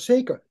 and there's a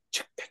shaker.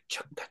 Chugga,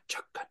 chugga,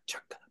 chugga,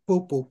 chugga,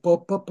 boop, boop,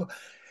 boop, boop, boop.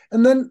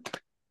 And then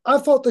I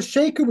thought the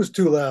shaker was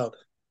too loud.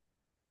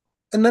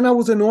 And then I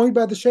was annoyed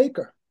by the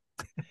shaker.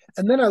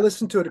 And then I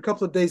listened to it a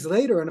couple of days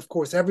later, and of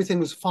course, everything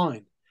was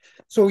fine.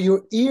 So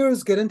your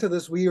ears get into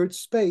this weird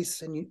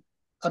space, and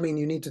I mean,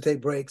 you need to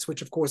take breaks,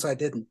 which of course I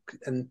didn't.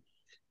 And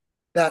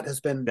that has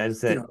been,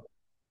 That's it.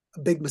 a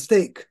big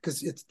mistake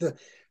because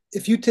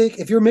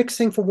if you're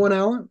mixing for 1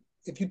 hour,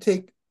 if you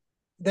take,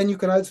 then you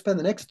can either spend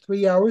the next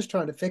 3 hours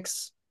trying to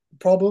fix the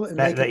problem and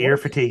make it That ear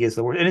worse. fatigue is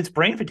the worst, and it's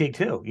brain fatigue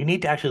too. You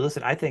need to actually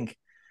listen. I think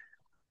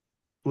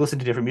listen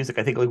to different music.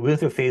 I think like we went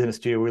through a phase in the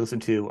studio. We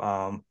listened to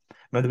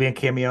remember the band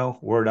Cameo,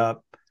 Word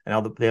Up,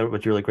 and they have a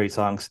bunch of really great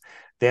songs.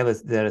 They had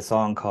a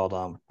song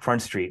called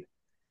Front Street.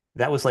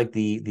 That was like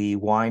the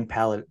wine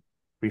palette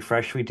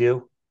refresh we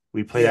do.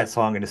 We play Yeah, that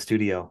song in the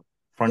studio,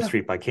 Front yeah,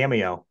 Street by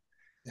Cameo,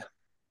 yeah,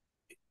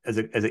 as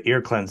an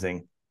ear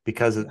cleansing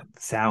because of yeah.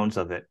 the sounds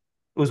of it.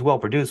 It was well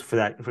produced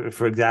for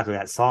for exactly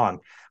that song,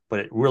 but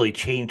it really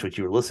changed what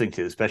you were listening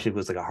to, especially if it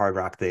was like a hard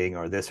rock thing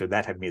or this or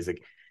that type of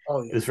music.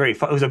 Oh It yeah. was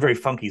it was a very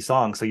funky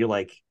song, so you're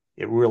like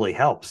it really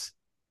helps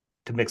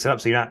to mix it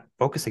up, so you're not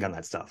focusing on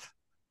that stuff.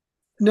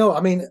 No,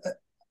 I mean,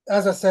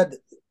 as I said,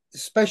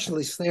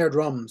 especially snare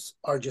drums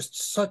are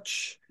just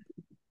such,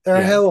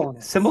 they're Yeah, hell on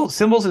earth.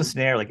 cymbals and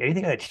snare, like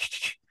anything that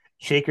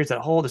shakers that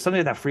hold. There's something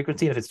with that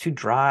frequency. And if it's too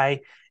dry,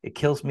 it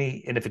kills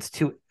me. And if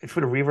you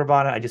put a reverb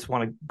on it, I just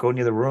want to go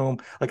near the room.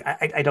 Like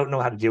I don't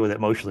know how to deal with it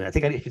emotionally. I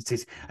think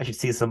I should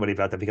see somebody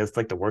about that because it's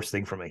like the worst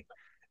thing for me.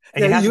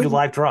 And Yeah, you have to do you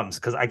live drums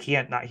because I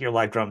can't not hear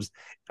live drums.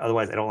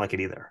 Otherwise, I don't like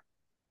it either.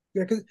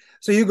 yeah,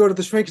 so you go to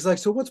the shrink, it's like,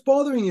 so what's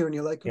bothering you? And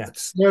you're like, Yeah.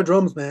 it's snare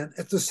drums, man.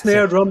 It's the So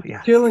snare drums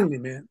yeah, killing me,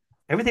 man.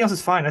 everything else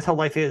is fine. That's how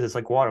life is. It's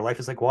like water. Life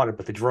is like water,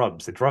 but the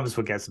drums is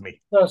what gets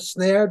me. The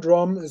snare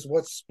drum is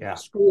what's Yeah.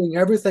 screwing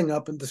everything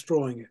up and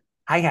destroying it.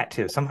 Hi hat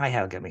too. Some hi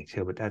hat will get me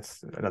too, but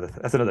that's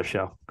another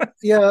show.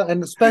 Yeah,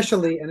 and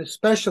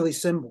especially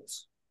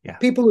cymbals. Yeah.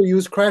 People who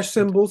use crash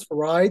cymbals for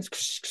rides.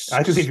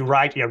 I could see if you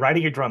ride, yeah,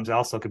 riding your drums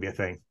also could be a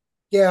thing.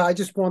 Yeah, I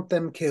just want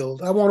them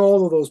killed. I want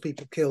all of those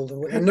people killed.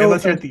 And no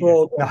Unless you're at offense to the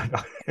all of no, them.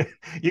 no.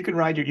 You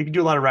can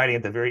do a lot of riding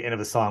at the very end of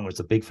a song where it's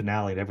a big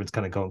finale and everyone's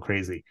kind of going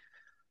crazy.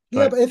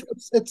 Yeah, But but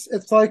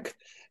it's like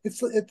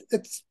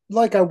it's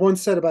like I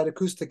once said about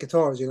acoustic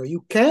guitars.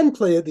 You can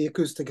play the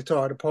acoustic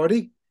guitar at a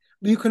party,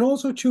 but you can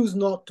also choose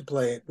not to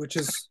play it, which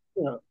is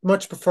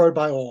much preferred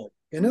by all.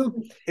 I'm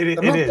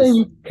it not saying is.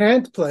 you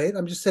can't play it.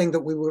 I'm just saying that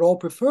we would all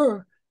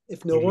prefer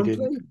if no If you one didn't,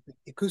 played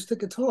the acoustic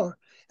guitar,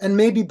 and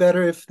maybe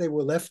better if they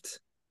were left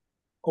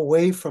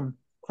away from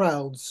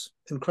crowds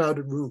and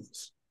crowded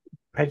rooms.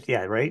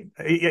 yeah, right.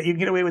 Yeah, you can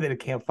get away with it at a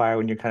campfire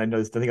when you're kind of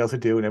knows nothing else to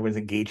do and everyone's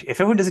engaged. If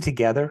everyone does it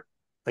together,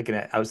 like in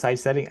an outside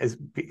setting,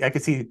 I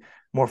could see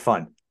more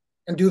fun.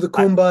 And do the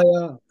I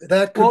kumbaya.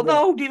 That could Well,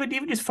 work. no,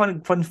 even just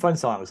fun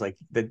songs like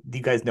that.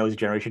 You guys know as a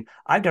generation.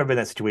 I've never been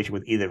in that situation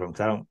with either of them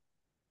because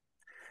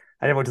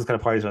I never went to those kind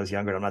of parties when I was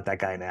younger. And I'm not that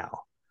guy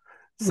now.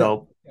 No,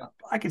 So yeah.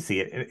 I could see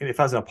it. And if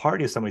I was at a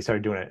party, if somebody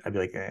started doing it, I'd be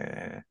like,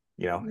 and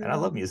I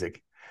love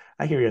music.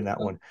 I hear you in that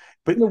one.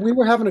 But We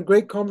were having a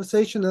great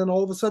conversation, and then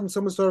all of a sudden,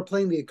 someone started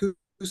playing the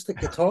acoustic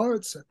guitar.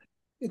 It's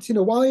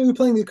why are you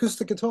playing the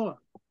acoustic guitar?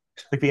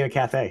 like being in a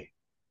cafe.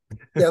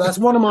 Yeah, that's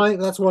one of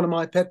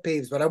my pet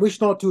peeves. But I wish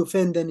not to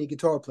offend any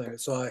guitar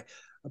players, so I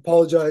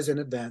apologize in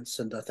advance.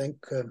 And I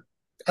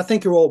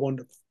think you're all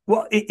wonderful.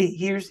 Well,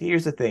 here's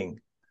the thing.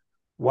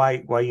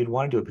 Why you'd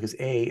want to do it because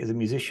as a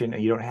musician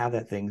and you don't have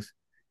that things,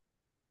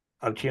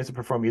 a chance to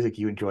perform music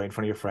you enjoy in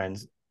front of your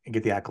friends and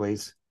get the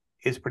accolades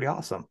is pretty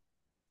awesome.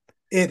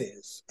 It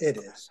is. It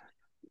is.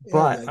 Yeah,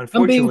 But yeah.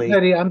 I'm being unfortunately,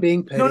 petty. I'm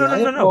being petty. I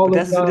no.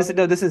 But apologize.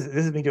 this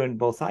is me doing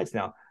both sides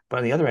now. But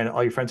on the other end,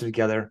 all your friends are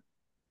together.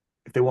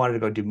 If they wanted to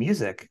go do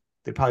music,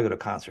 they'd probably go to a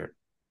concert.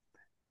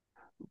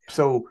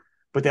 So,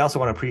 but they also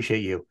want to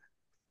appreciate you.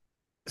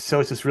 So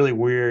it's this really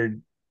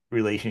weird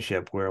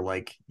relationship where,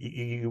 like,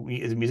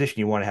 as a musician,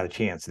 you want to have a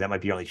chance, and that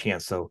might be your only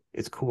chance. So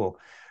it's cool.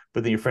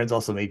 But then your friends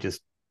also may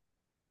just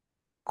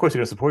Of course, they're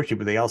going to support you,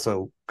 but they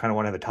also kind of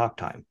want to have a talk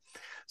time.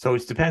 So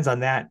it depends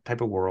on that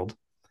type of world.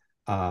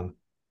 Um,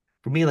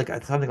 for me, like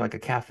something like a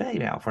cafe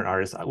now for an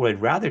artist, what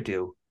I'd rather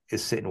do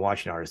is sit and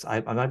watch an artist.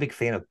 I'm not a big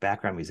fan of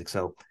background music,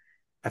 so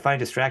I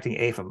find it distracting.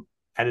 If I'm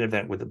at an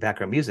event with the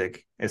background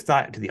music, it's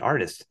not to the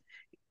artist.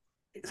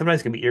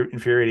 Sometimes it can be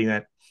infuriating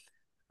that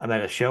I'm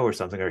at a show or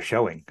something or a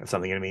showing of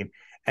something. You know what I mean?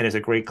 And there's a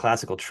great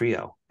classical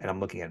trio, and I'm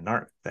looking at an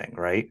art thing,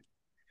 right?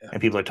 Yeah,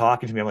 And people are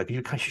talking to me. I'm like,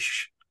 you kind of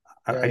shh.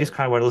 yeah, I yeah, just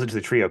kind of want to listen to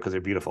the trio because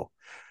they're beautiful.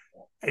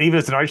 And even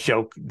if it's an art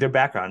show, their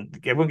background,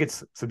 everyone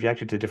gets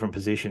subjected to different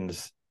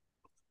positions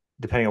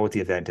depending on what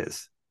the event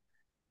is.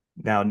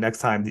 Now, next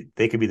time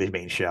they could be the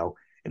main show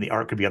and the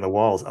art could be on the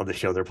walls of the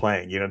show they're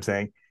playing. You know what I'm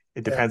saying?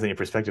 It yeah, depends on your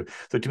perspective.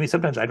 So to me,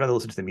 sometimes I'd rather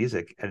listen to the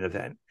music at an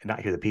event and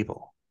not hear the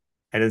people.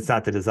 And it's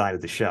not the design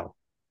of the show.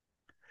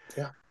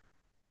 yeah.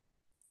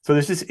 So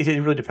there's just,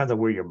 it really depends on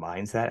where your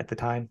mind's at the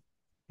time,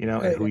 you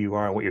know, and who Yeah. you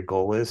are and what your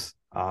goal is.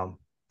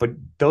 But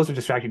those are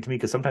distracting to me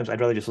because sometimes I'd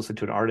rather just listen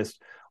to an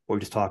artist or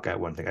just talk at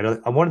one thing.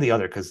 I'm one or the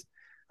other because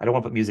I don't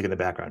want to put music in the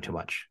background too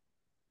much.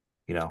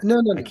 You know,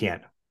 No, no, I no.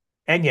 can't.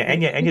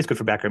 Enya's good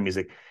for background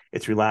music.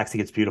 It's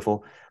relaxing, it's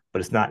beautiful,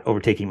 but it's not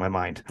overtaking my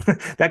mind.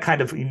 That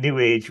kind of new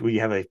age where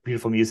you have a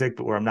beautiful music,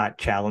 but where I'm not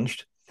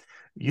challenged.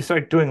 You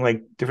start doing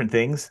like different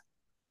things.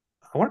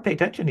 I want to pay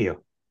attention to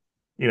you.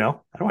 You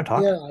know, I don't want to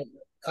talk. Yeah,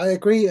 I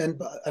agree,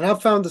 and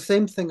I've found the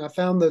same thing. I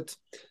found that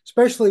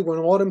especially when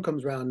autumn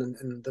comes around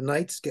and the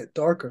nights get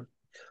darker,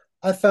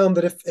 I found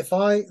that if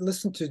I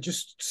listen to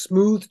just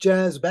smooth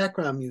jazz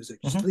background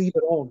music, just Mm-hmm. leave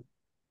it on,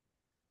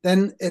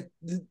 then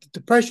the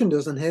depression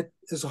doesn't hit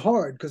as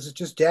hard because it's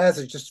just jazz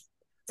is just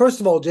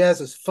first of all,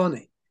 jazz is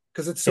funny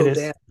because it's It so is.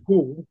 damn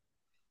cool.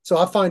 So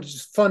I find it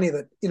just funny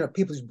that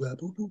people just blah,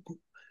 blah, blah,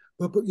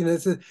 blah, blah,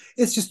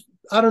 it's just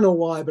I don't know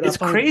why, but I It's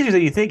find it crazier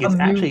than you think. It's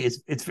actually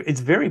amusing. it's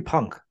very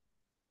punk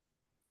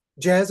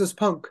Jazz is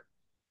punk.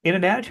 in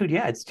an attitude.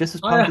 Yeah, it's just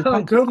as I, punk as I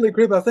punk. totally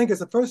agree, but I think it's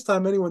the first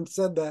time anyone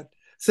said that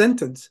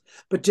sentence.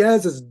 But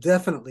jazz is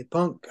definitely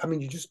punk. I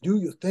mean, you just do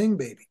your thing,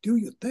 baby. Do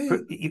your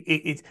thing.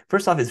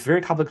 First off, it's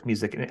very complex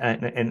music,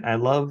 and I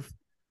love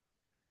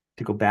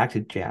to go back to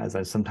jazz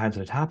and sometimes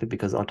on a topic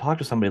because I'll talk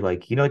to somebody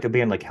like like a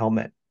band like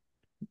Helmet,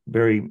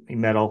 very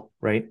metal,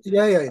 right?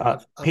 Yeah, yeah, yeah.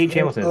 I've Page heard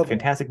Hamilton, a of it.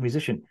 fantastic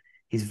musician.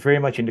 He's very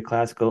much into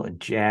classical and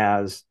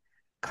jazz,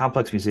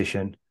 complex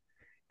musician,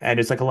 and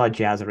it's like a lot of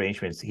jazz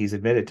arrangements. He's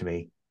admitted to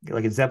me,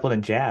 like in Zeppelin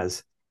and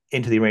jazz,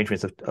 into the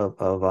arrangements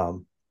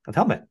of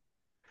Helmet.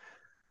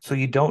 So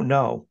you don't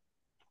know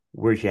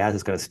where jazz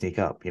is going to sneak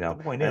up.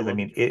 Point is, I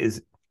mean,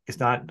 it's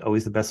not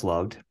always the best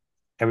loved.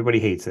 Everybody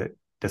hates it.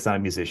 That's not a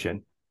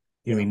musician.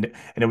 You know what Yeah. I mean?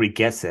 And nobody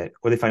gets it,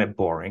 or they find it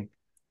boring.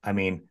 I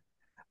mean,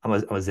 I'm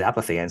a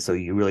Zappa fan, so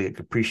you really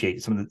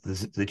appreciate some of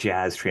the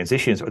jazz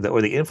transitions or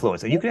the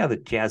influence. And you Yeah. can have a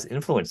jazz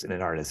influence in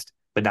an artist,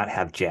 but not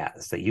have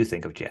jazz that you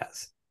think of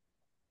jazz.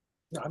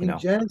 I You mean,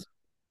 know,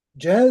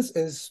 jazz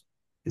is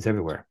it's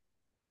everywhere.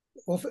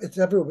 well, it's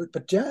everywhere,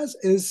 but jazz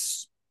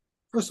is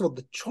first of all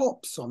the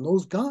chops on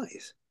those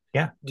guys.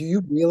 Yeah. Do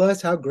you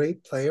realize how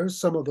great players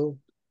some of those?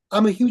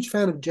 I'm a huge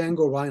fan of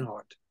Django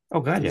Reinhardt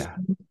Oh God, and yeah.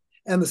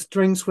 the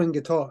string swing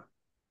guitar.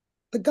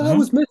 The guy Mm-hmm.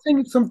 was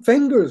missing some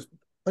fingers,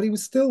 but he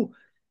was still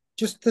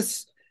just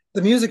this.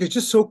 The music is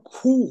just so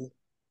cool.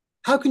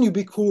 How can you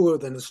be cooler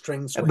than a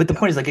string swing But the guy?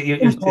 point is, like,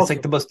 it's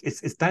like the Impossible. most.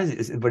 It's not,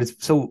 but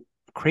it's so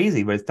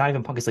crazy. But it's not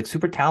even punk. It's like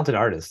super talented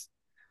artists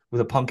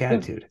with a punk Yeah,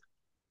 attitude.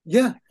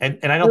 yeah. And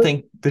I don't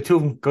think the two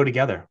of them go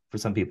together for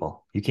some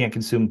people. You can't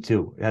consume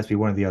two. It has to be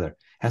one or the other. It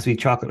has to be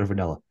chocolate or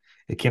vanilla.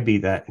 It can't be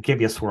that. It can't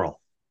be a swirl.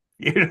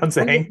 You know what I'm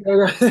saying?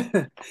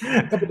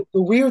 Yeah, but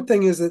the weird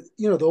thing is that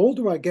the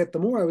older I get, the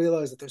more I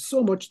realize that there's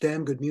so much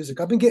damn good music.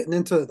 I've been getting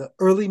into the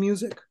early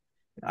music.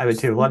 I would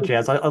too. A lot of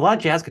jazz. A lot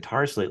of jazz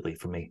guitars lately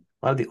for me.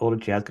 A lot of the older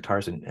jazz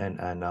guitars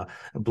and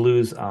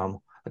blues,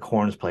 like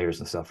horns players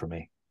and stuff for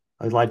me.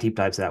 A lot of deep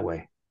dives that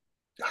way.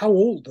 How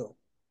old though?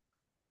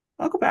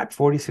 I'll go back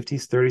 40s,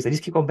 50s, 30s. I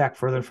just keep going back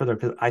further and further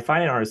because I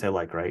find an artist I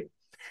like, right?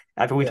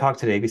 After we Yeah, talk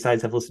today,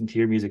 besides I've listened to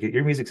your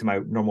music's in my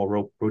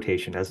normal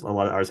rotation, as a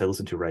lot of artists I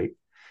listen to, right?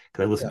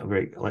 Because I listen yeah, to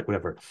very like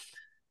whatever.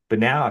 But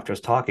now after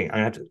us talking, I'm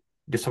gonna have to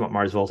just talk about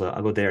Mars Volta.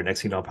 I'll go there.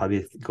 Next thing you know, I'll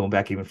probably be going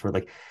back even for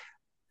like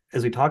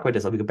as we talk about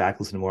this, I'll be go back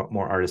listen to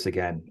more artists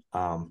again.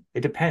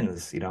 It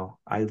depends,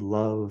 I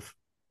love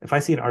if I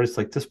see an artist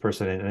like this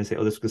person and I say,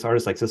 oh, this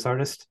artist likes this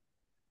artist,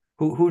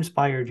 who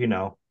inspired,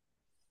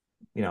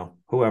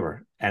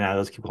 whoever. And I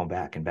just keep going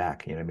back and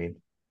back, you know what I mean?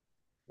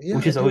 yeah.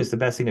 Which I is do. always the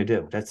best thing to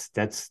do. That's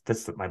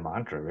my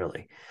mantra,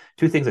 really.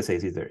 Two things I say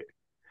is either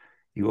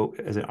you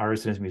as an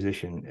artist and as a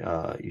musician,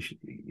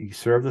 you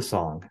serve the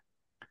song,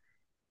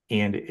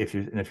 and if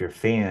you're a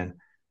fan,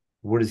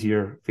 what is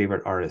your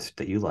favorite artist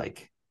that you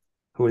like?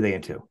 Who are they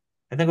into?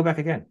 And then go back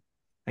again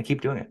and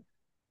keep doing it.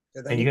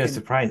 Yeah, then And you you're gonna can.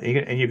 surprise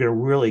and you're gonna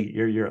really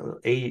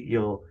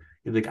you'll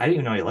be like, I didn't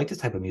even know you like this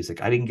type of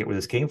music. I didn't get where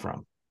this came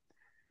from.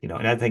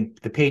 And I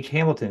think the Page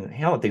Hamilton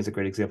thing is a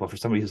great example for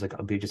somebody who's like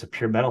just a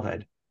pure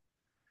metalhead.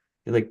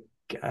 You're like,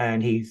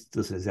 and he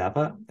listens to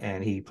Zappa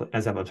and he not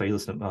Zappa, I'm sorry, he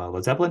listens to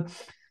Led Zeppelin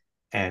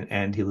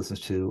and he listens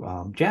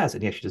to jazz,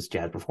 and he actually does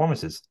jazz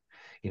performances.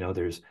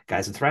 There's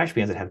guys in thrash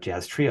bands that have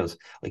jazz trios.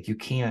 Like, you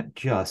can't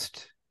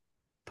just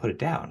put it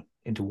down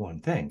into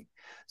one thing.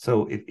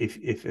 So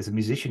if as a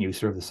musician you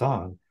serve the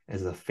song,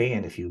 as a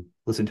fan, if you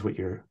listen to what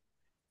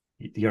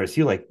the artist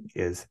you like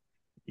is,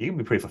 you can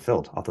be pretty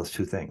fulfilled off those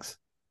two things.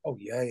 Oh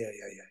yeah, yeah,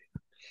 yeah, yeah.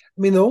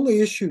 I mean, the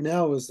only issue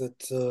now is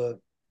that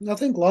I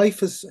think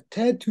life is a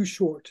tad too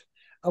short.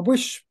 I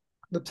wish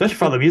the Especially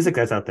for all people. the music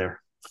that's out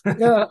there.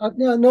 Yeah,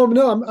 yeah, no,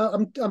 no.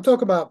 I'm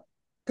talking about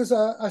because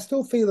I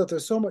still feel that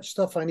there's so much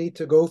stuff I need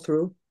to go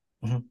through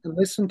Mhm. and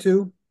listen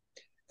to,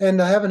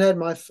 and I haven't had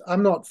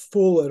I'm not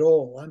full at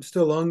all. I'm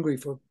still hungry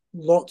for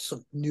lots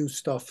of new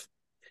stuff.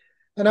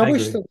 And I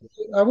agree.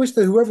 I wish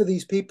that whoever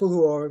these people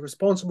who are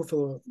responsible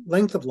for the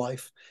length of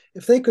life,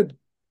 if they could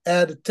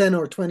add 10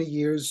 or 20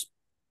 years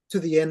to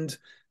the end,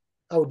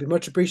 I would be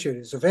much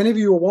appreciated. So if any of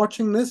you are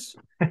watching this,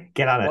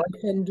 Get on it.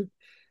 life end,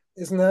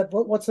 isn't that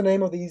what's the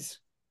name of these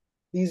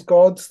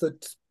gods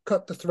that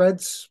cut the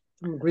threads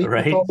from Greek Right.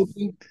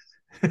 mythology?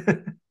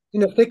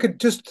 If they could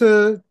just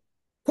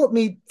put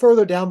me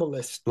further down the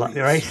list,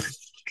 Right. please.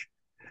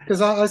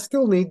 Because I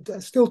still need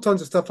still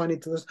tons of stuff I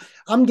need to listen.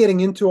 I'm getting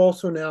into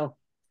also now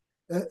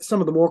some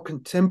of the more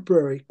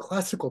contemporary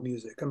classical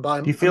music, Do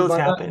you feel it's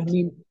I happened?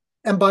 mean,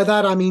 and by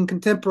that I mean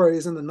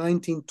contemporaries in the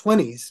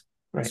 1920s.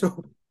 Right.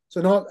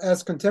 So not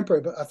as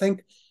contemporary, but I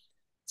think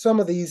some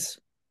of these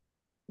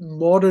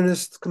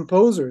modernist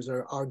composers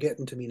are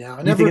getting to me now.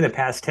 I Do you think in never. the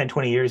past 10,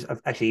 20 years,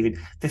 of actually even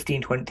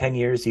 15, 20, 10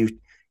 years,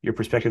 your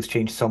perspective's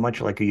changed so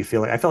much? Like, you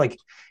feel like, I feel like,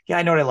 yeah,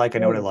 I know what I like. I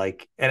know what I Oh,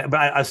 like. But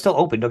I was still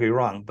open. Don't get me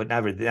wrong, but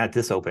never not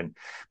this open.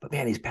 But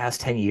man, these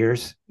past 10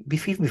 years,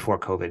 even before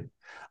COVID,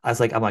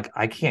 I'm like,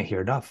 I can't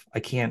hear enough. I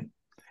can't.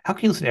 How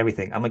can you listen to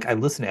everything? I'm like, I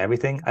listen to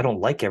everything. I don't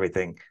like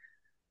everything,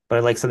 but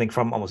I like something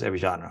from almost every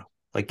genre.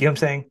 Like, you know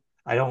what I'm saying?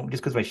 I don't,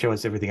 just because my show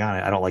has everything on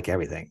it, I don't like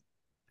everything.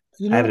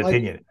 you I have know, an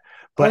opinion,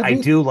 I but I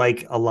re do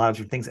like a lot of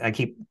different things. I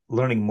keep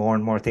learning more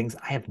and more things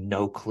I have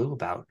no clue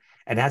about,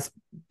 and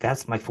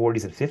that's my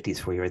 40s and 50s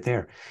for you right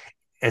there.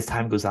 As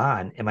time goes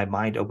on, and my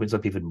mind opens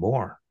up even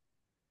more.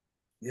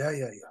 yeah,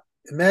 yeah, yeah.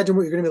 Imagine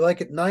what you're going to be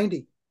like at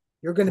 90.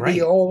 You're going to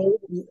be Right? all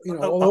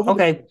over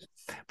the Okay, place.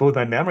 but with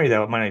my memory,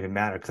 though, it might not even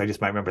matter because I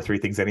just might remember three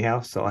things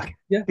anyhow. So I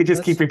Yeah, could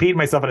just keep that's. repeating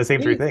myself on the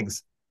same three Hey,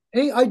 things.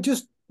 hey, I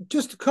just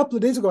a couple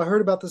of days ago I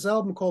heard about this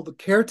album called The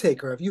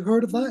Caretaker. Have you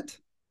heard of that?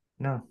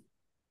 No.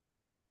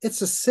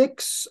 It's a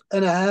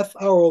 6.5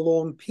 hour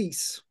long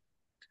piece,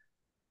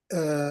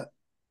 uh,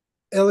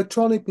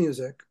 electronic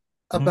music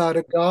Mhm. about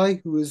a guy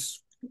who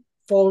is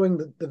following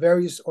the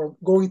various or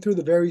going through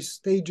the various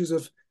stages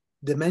of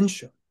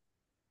dementia.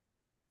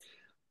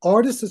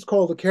 Artist is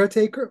called The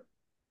Caretaker,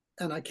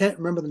 and I can't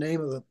remember the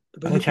name of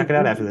I'm but gonna you can check it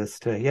out after Google. this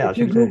today. Yeah, I'll If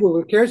you check it today. Google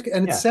The Caretaker,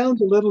 and it Yeah.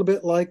 sounds a little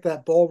bit like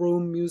that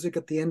ballroom music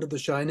at the end of The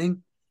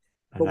Shining,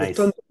 but with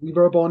tons Nice. of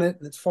reverb on it,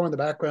 and it's far in the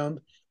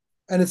background.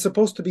 And it's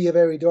supposed to be a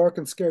very dark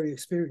and scary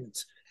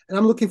experience. And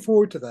I'm looking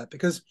forward to that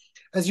because,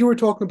 as you were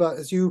talking about,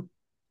 as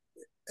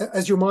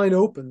your mind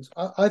opens,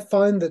 I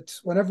find that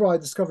whenever I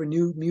discover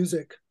new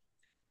music,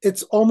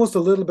 it's almost a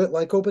little bit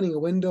like opening a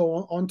window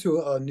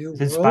onto a new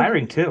It's world.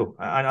 inspiring too.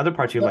 On other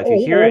parts of your They're life, you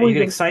hear it, always you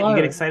get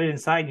inspiring. excited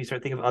inside, and you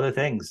start thinking of other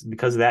things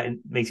because of that. It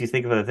makes you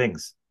think of other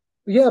things.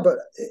 Yeah, but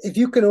if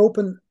you can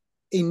open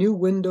a new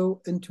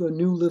window into a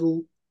new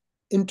little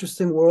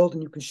interesting world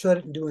and you can shut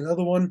it and do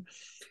another one,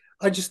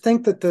 I just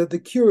think that the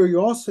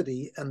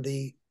curiosity and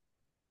the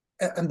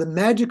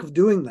magic of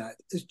doing that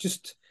is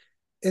just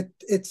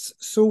it's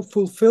so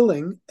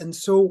fulfilling and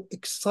so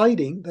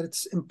exciting that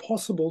it's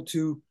impossible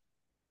to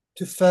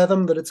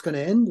fathom that it's going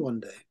to end one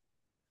day,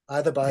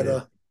 either by It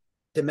is the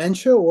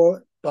dementia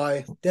or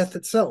by death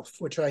itself,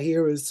 which I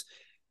hear is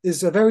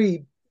a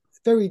very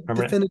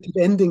permanent. definitive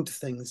ending to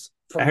things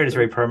I heard from it's the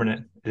very reports.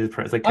 permanent.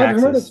 It's like I've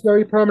heard it's taxes.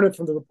 very permanent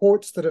from the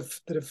reports that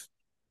have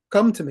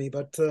come to me,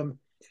 but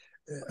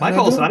My and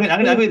I goal is don't I'm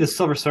gonna know. be the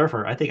Silver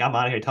Surfer. I think I'm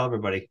out of here. Tell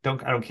everybody,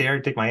 I don't care.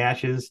 Take my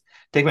ashes,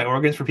 take my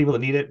organs for people that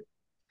need it.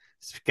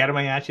 Scatter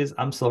my ashes.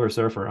 I'm Silver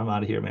Surfer. I'm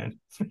out of here, man.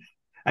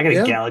 I got a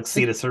Yeah,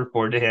 galaxy to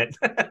surfboard to hit.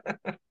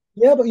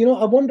 yeah, but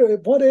I wonder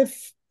what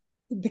if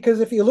because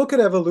if you look at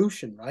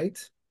evolution, right?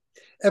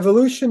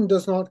 Evolution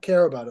does not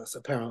care about us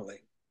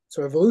apparently.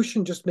 So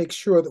evolution just makes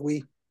sure that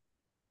we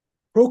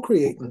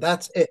procreate and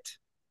that's it.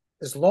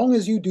 As long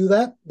as you do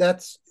that,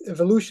 that's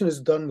evolution is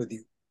done with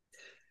you.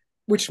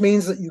 Which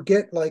means that you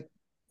get like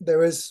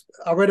there is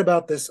I read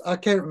about this. I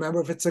can't remember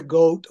if it's a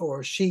goat or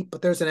a sheep,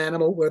 but there's an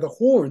animal where the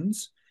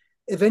horns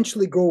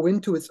eventually grow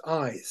into its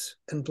eyes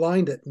and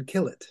blind it and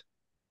kill it.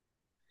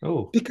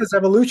 Oh, Because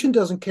evolution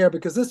doesn't care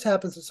because this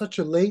happens at such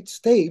a late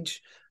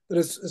stage that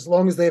as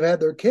long as they've had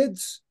their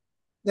kids,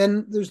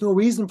 then there's no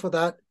reason for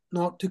that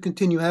not to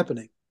continue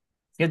happening.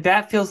 yeah,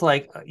 that feels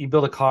like you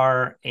build a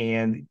car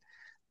and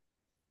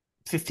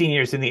 15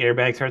 years in, the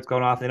airbag starts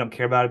going off. They don't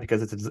care about it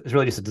because it's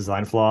really just a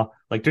design flaw.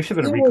 Like, there should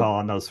have been Yeah, a well, recall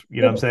on those.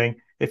 You know yeah, what I'm saying?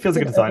 It feels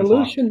like a but design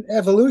flaw.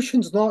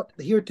 evolution's not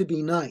here to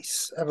be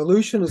nice.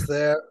 Evolution is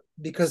there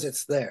because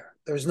it's there.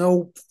 There's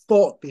no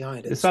thought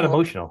behind it. It's not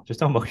emotional.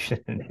 There's no emotion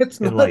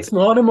in life. It's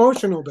not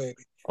emotional,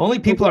 baby. Only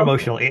But people are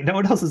emotional. No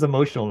one else is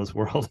emotional in this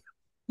world.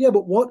 yeah,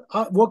 but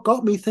what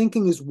got me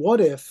thinking is, what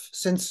if,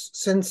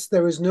 since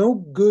there is no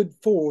good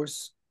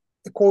force,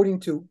 according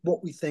to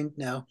what we think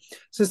now,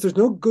 since there's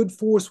no good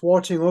force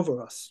watching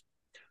over us,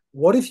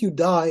 what if you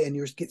die and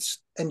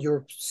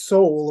your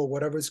soul, or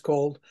whatever it's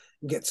called,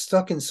 gets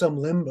stuck in some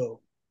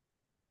limbo?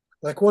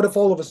 Like, what if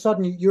all of a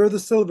sudden you're the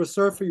Silver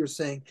Surfer, you're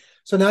saying,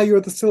 so now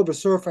you're the Silver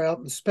Surfer out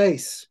in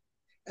space,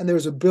 and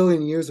there's a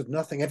billion years of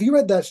nothing. Have you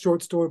read that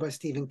short story by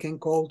Stephen King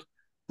called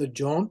The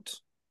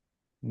Jaunt?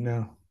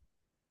 No.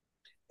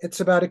 It's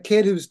about a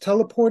kid who's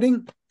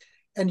teleporting,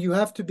 and you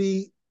have to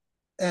be,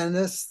 and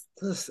this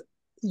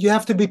you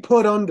have to be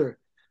put under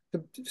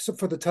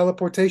for the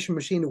teleportation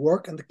machine to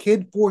work, and the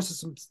kid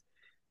forces him,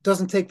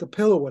 doesn't take the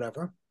pill or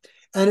whatever,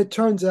 and it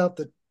turns out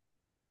that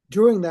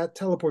during that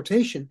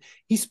teleportation,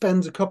 he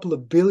spends a couple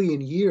of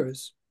billion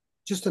years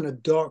just in a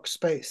dark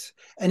space,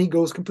 and he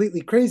goes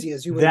completely crazy,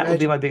 as you would That would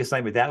be imagine. my biggest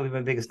nightmare. That would be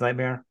my biggest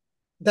nightmare.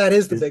 That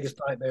is the Is biggest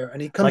nightmare,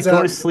 and he like comes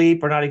going out. to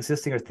sleep or not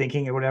existing or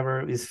thinking or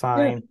whatever is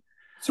Yeah. fine.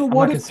 So I'm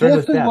what not if concerned death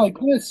with is death. like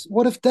this?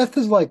 What if death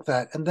is like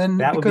that? And then,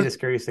 That would be because the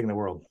scariest thing in the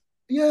world.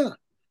 yeah,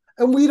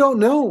 and we don't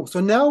know. So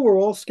now we're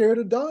all scared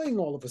of dying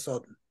all of a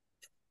sudden.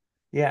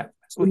 Yeah.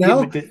 So Well, yeah,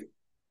 now but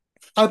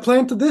I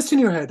planted this in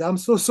your head. I'm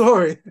so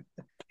sorry.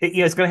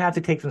 yeah, it's going to have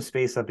to take some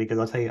space up because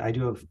I'll tell you, I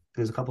do have.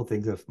 There's a couple of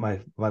things of my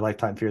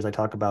lifetime fears I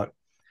talk about.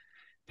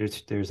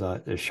 There's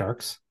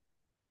sharks.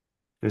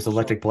 There's Sure.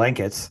 electric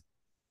blankets.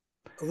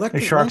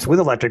 There's Electric sharks blanket. with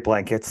electric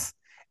blankets,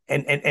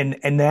 and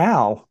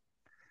now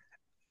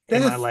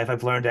in my Death. life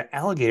I've learned that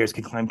alligators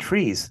can climb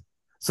trees.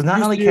 So Are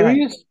not you only can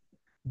I serious?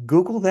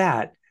 Google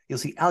that, you'll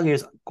see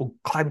alligators go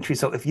climbing trees.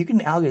 So if you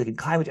can alligator can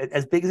climb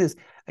as big as this,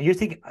 and you're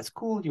thinking it's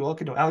cool, you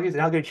walk into alligators,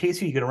 an alligator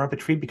chase you, you're gonna run up a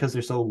tree because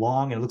they're so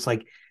long, and it looks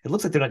like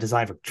they're not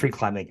designed for tree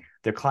climbing.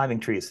 They're climbing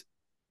trees.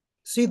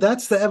 See,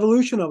 that's the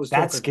evolution I was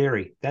That's talking about.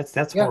 scary.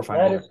 That's Yeah,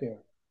 horrifying that right is there. scary.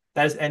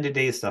 That is end of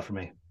days stuff for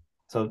me.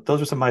 So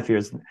those are some of my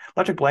fears.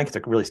 Electric blankets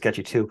are really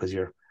sketchy too because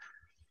you're.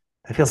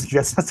 I feel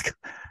like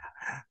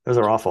those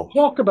are awful.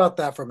 Talk about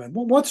that for a minute.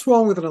 What's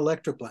wrong with an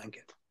electric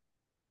blanket?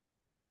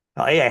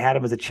 I had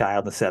them as a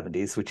child in the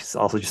 70s, which is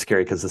also just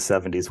scary because the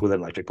 70s with an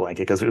electric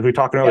blanket. Because we were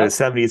talking earlier, Yeah, the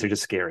 70s are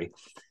just scary.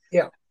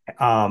 yeah,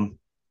 Um,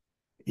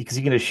 because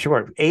you can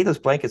assure those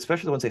blankets,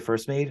 especially the ones they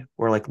first made,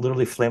 were like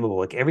literally flammable.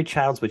 Like every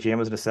child's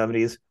pajamas in the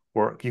 70s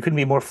were you couldn't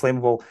be more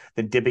flammable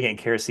than dipping it in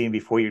kerosene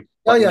before you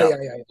yeah, button yeah, it yeah, up.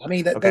 yeah. I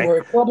mean, that they Okay.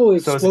 were probably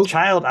So as a explosive.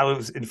 child, I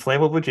was in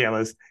flammable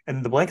pajamas,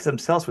 and the blankets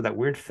themselves were that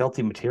weird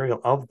felty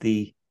material of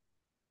the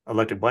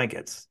electric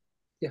blankets.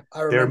 Yeah,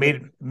 I They're remember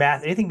made them.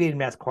 mass anything made in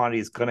mass quantity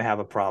is going to have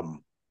a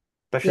problem,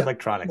 especially Yeah,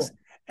 electronics. sure.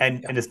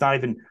 And Yeah, it's not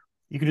even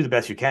you can do the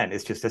best you can.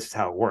 It's just this is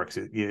how it works.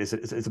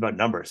 It's about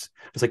numbers.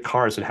 It's like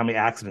cars and how many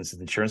accidents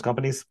in insurance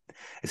companies.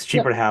 It's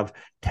yeah, cheaper to have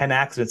 10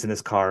 accidents in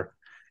this car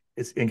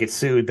and get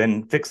sued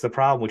than fix the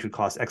problem, which would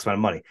cost X amount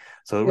of money.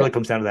 So it yeah, really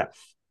comes down to that.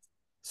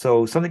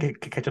 So something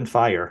can catch on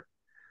fire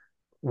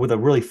with a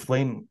really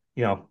flame,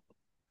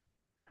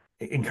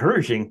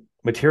 encouraging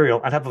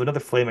material on top of another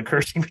flame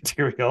encouraging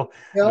material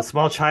and yeah. a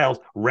small child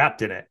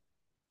wrapped in it.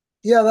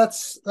 Yeah,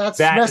 that's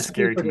That is recipe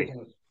scary for to me.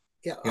 disaster.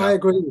 Yeah, You I know,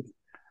 agree with you.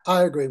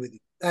 I agree with you.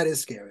 That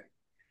is scary.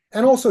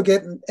 And also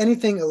getting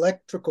anything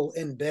electrical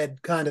in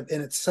bed kind of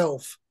in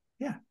itself,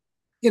 yeah.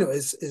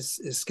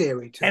 is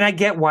scary And too. I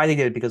get why they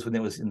did it because when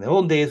it was in the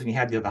olden days when you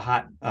had the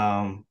hot,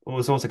 it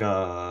was almost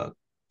like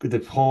the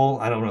pole.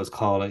 I don't know what it's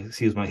called. I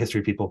excuse my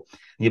history people.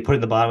 And you put it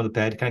in the bottom of the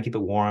bed to kind of keep it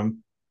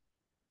warm,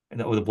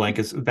 and with the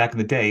blankets. Back in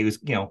the day, it was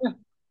Yeah,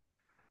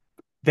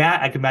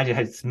 that I could imagine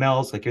had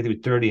smells like everything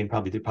was dirty and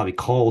probably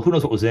cold. Who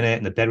knows what was in it,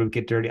 and the bed would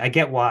get dirty. I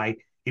get why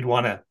you'd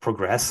want to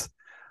progress.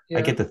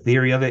 I yeah, get the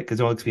theory of it because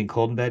no one likes being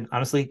cold in bed.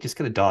 Honestly, just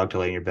get a dog to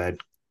lay in your bed.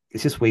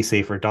 It's just way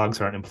safer.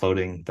 Dogs aren't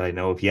imploding that I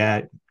know of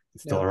yet.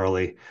 It's still yeah,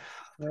 early.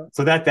 yeah.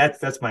 So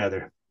that's my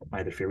other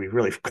fear. We've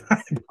really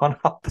gone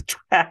off the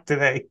track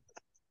today.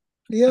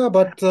 Yeah,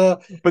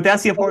 But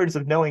that's the importance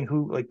of knowing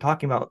who, like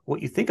talking about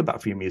what you think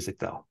about for your music,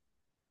 though.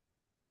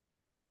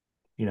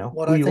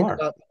 what Who I you think are.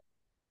 about,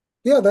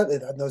 yeah,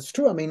 that's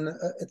true. I mean,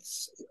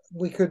 it's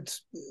we could.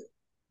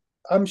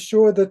 I'm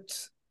sure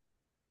that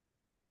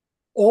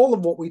all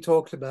of what we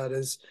talked about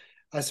is,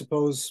 I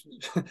suppose,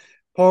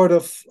 part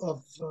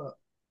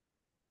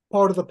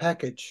part of the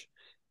package,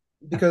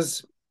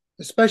 because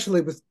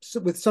especially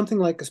with something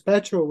like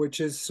Gazpacho, which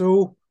is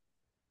so,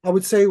 I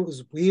would say it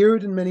was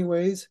weird in many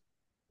ways.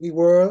 We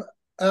were,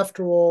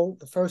 after all,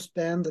 the first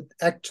band that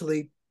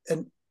actually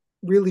and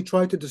really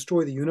tried to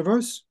destroy the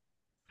universe,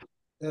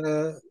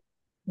 uh,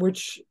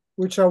 which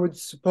I would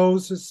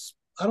suppose is,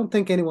 I don't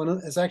think anyone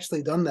has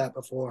actually done that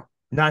before.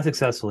 Not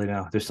successfully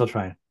now. They're still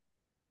trying.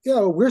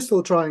 Yeah, we're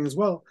still trying as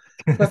well.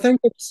 But I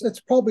think it's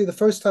probably the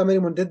first time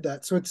anyone did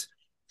that. So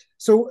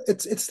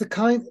it's the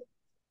kind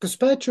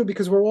Gazpacho,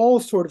 because we're all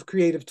sort of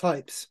creative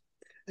types.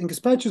 And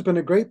Gazpacho's been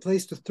a great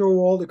place to throw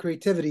all the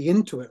creativity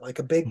into it, like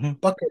a big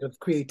Mhm. bucket of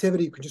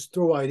creativity you can just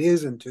throw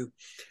ideas into,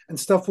 and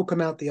stuff will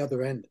come out the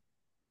other end.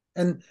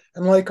 And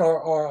like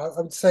our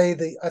I would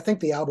say I think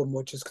the album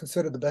which is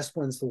considered the best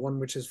one is the one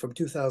which is from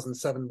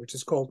 2007, which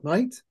is called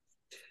Night.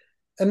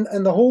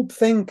 And the whole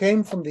thing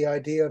came from the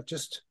idea of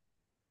just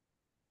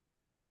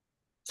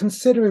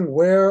considering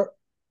where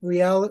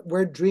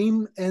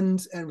dream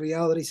ends and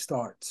reality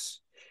starts.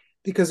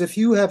 Because if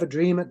you have a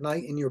dream at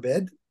night in your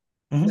bed,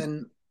 Hmm.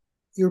 then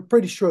you're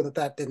pretty sure that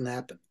that didn't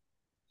happen.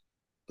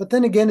 But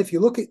then again, if you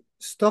look at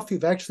stuff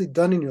you've actually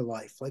done in your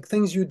life, like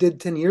things you did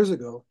 10 years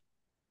ago,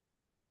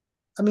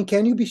 I mean,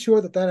 can you be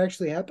sure that that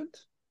actually happened?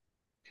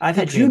 I've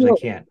had Did you dreams I know?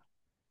 can't.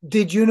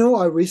 Did you know?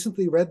 I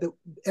recently read that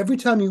every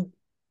time you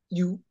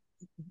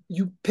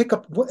you pick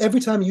up every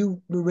time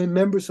you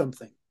remember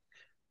something,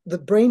 the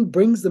brain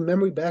brings the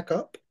memory back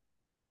up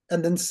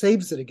and then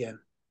saves it again,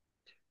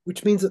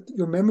 which means that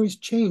your memories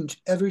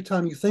change every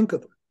time you think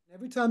of them.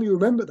 Every time you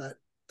remember that,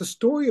 the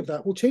story of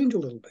that will change a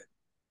little bit,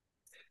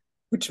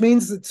 which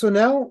means that so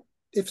now,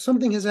 if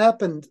something has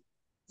happened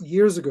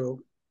years ago,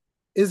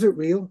 is it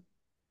real?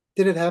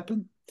 Did it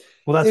happen?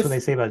 Well, that's what If they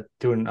say about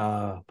doing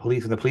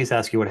police when the police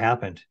ask you what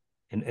happened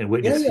and Yeah,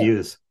 witness yeah,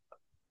 views.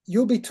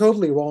 you'll be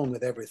totally wrong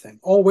with everything.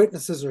 All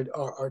witnesses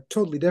are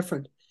totally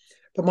different.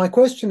 But my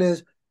question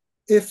is,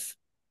 if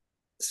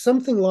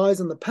something lies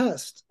in the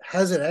past,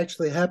 has it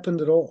actually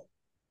happened at all?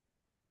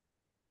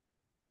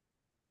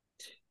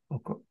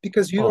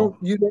 Because Well,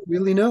 you don't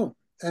really know.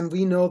 And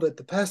we know that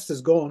the past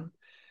is gone.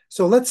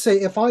 So let's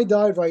say if I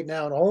died right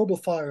now in a horrible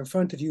fire in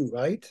front of you,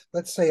 right?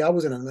 Let's say I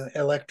was in an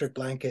electric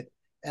blanket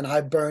and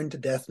I burned to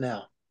death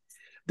now.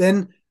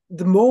 Then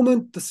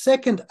the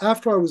second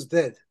after I was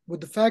dead,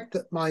 would the fact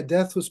that my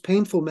death was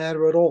painful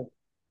matter at all?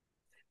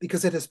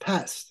 Because it has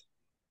passed.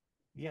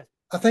 yes.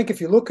 I think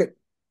if you look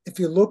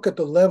at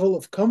the level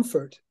of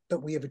comfort that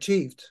we have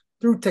achieved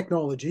through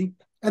technology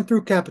and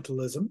through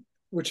capitalism,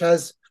 which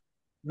has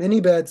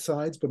many bad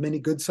sides, but many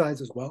good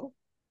sides as well.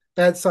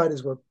 Bad side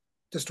is we're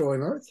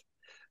destroying Earth.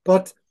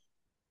 But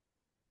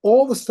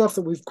all the stuff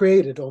that we've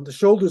created on the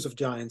shoulders of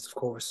giants, of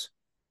course,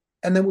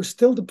 and then we're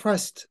still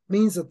depressed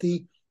means that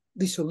the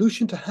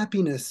solution to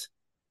happiness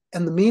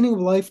and the meaning of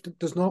life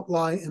does not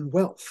lie in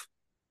wealth.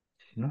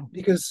 No.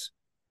 Because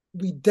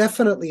we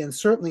definitely and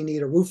certainly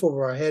need a roof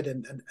over our head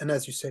and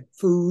as you said,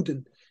 food,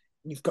 and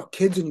you've got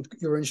kids and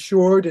you're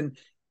insured, and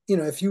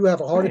if you have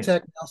a heart Right.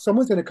 attack now,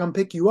 someone's going to come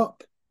pick you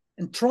up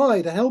and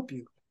try to help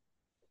you,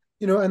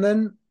 and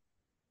then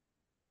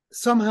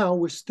somehow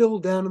we're still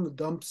down in the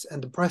dumps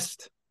and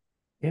depressed,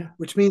 Yeah.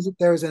 which means that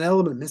there is an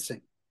element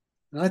missing.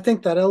 And I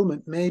think that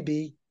element may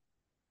be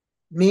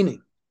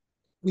meaning.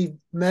 We've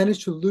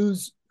managed to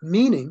lose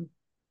meaning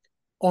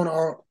on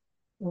our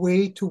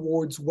way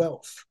towards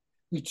wealth.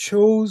 We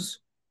chose,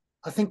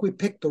 I think we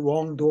picked the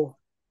wrong door.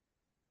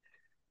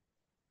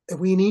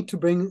 We need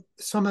to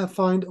somehow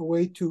find a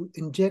way to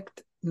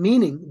inject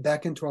meaning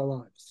back into our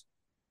lives.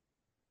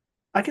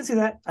 I can see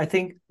that. I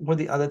think one of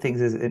the other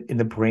things is in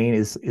the brain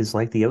is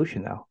like the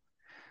ocean though.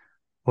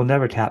 We'll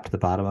never tap to the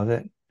bottom of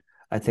it.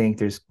 I think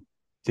there's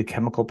the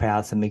chemical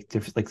paths and make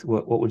different like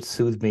what would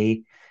soothe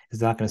me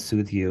is not going to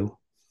soothe you.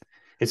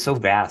 It's so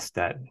vast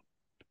that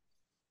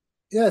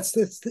Yeah,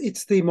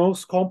 it's the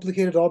most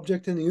complicated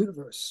object in the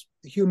universe,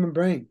 the human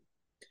brain.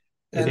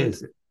 it And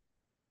is.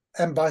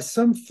 and by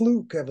some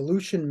fluke,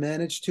 evolution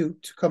managed to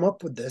come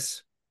up with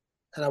this.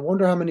 And I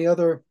wonder how many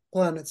other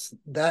planets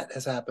that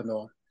has happened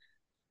on.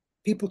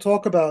 People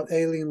talk about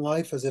alien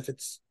life as if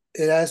it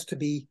has to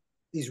be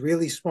these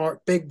really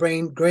smart, big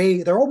brain,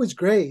 gray. They're always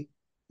gray.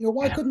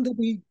 Why couldn't they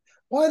be?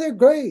 Why they're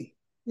gray?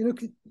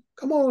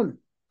 Come on.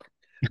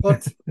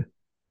 But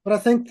I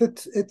think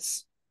that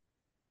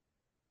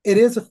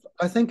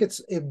I think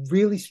it's a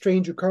really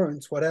strange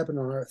occurrence what happened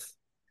on Earth.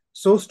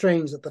 So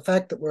strange that the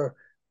fact that we're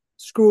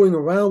screwing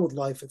around with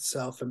life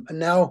itself, and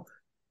now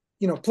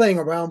playing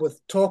around with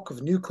talk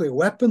of nuclear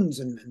weapons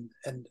and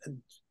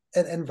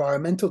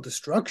environmental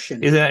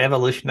destruction. Isn't that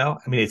evolution though?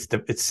 I mean,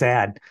 it's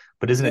sad,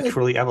 but isn't it Yeah,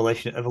 truly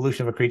evolution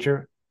of a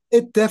creature?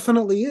 it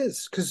definitely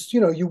is, because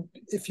you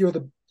if you're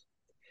the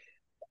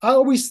I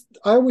always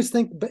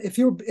think, but if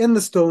you're in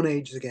the Stone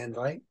Ages again,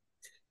 right?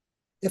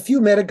 If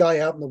you met a guy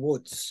out in the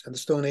woods in the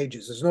Stone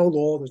Ages, there's no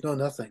law, there's no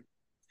nothing.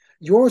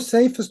 Your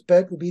safest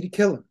bet would be to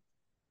kill him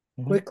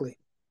Mhm. quickly,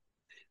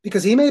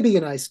 because he may be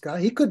a nice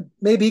guy.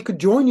 Maybe he could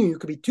join you. You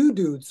could be two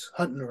dudes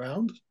hunting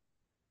around,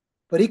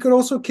 but he could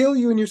also kill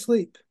you in your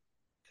sleep.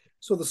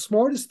 So the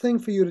smartest thing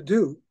for you to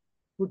do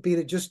would be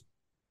to just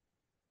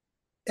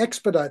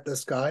expedite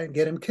this guy and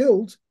get him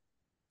killed,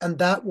 and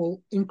that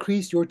will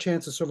increase your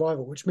chance of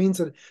survival, which means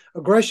that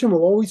aggression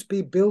will always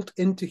be built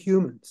into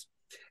humans.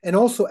 And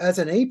also, as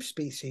an ape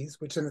species,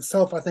 which in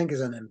itself I think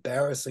is an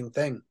embarrassing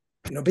thing,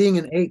 being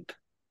an ape.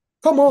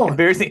 Come on,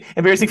 Embarrassing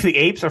for the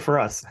apes or for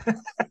us.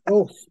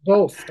 both.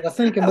 But I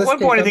think in At this one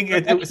case, point, I I think it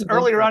was actually think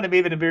earlier that on. It may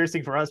have been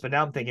embarrassing for us, but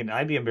now I'm thinking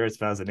I'd be embarrassed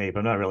if I was an ape.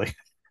 I'm not really.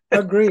 I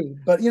agree.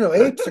 But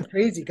apes are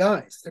crazy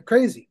guys. They're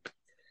crazy.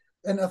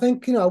 And I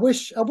think, I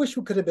wish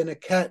we could have been a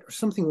cat or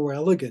something more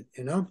elegant.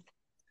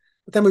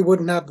 But then we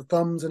wouldn't have the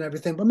thumbs and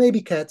everything. But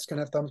maybe cats can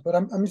have thumbs. But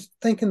I'm just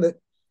thinking that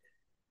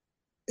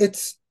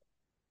it's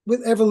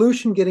with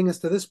evolution getting us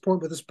to this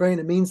point with this brain,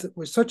 it means that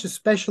we're such a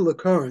special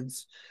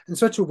occurrence and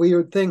such a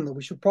weird thing that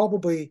we should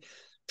probably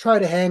try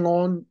to hang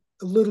on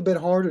a little bit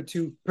harder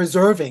to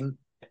preserving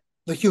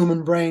the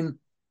human brain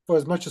for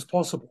as much as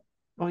possible.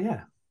 Oh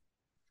yeah.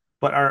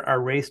 But our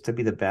race to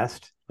be the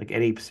best, like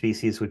any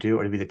species would do,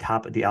 or to be the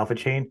top of the alpha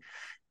chain,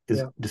 is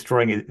Yeah.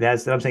 destroying it.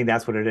 That's I'm saying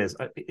that's what it is.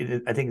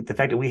 I think the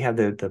fact that we have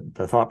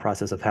the thought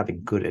process of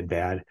having good and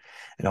bad,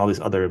 and all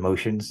these other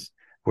emotions,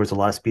 whereas a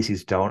lot of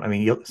species don't. I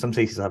mean, some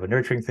species have a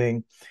nurturing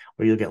thing,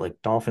 where you'll get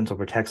like dolphins will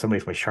protect somebody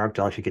from a shark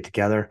to actually get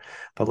together,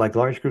 but like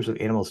large groups of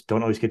animals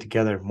don't always get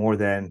together more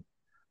than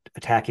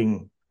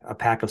attacking a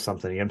pack of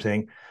something. You know what I'm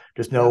saying?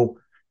 There's Yeah. no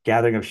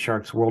gathering of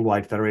sharks,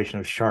 worldwide federation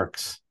of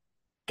sharks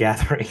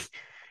gathering.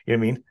 You know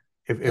what I mean?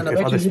 And I If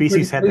bet other you'd be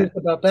pretty species had pleased that,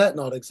 about that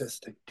not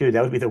existing. dude,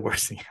 that would be the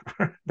worst thing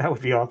ever. That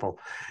would be awful.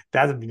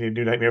 That would be a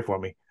new nightmare for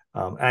me.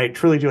 I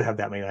truly do have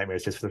that many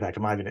nightmares just for the fact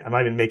I'm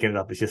not even making it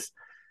up. It's just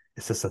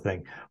a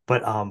thing.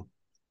 But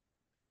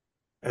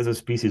as a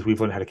species,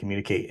 we've learned how to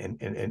communicate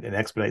and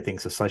expedite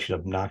things to such an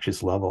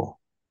obnoxious level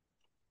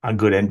on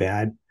good and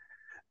bad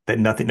that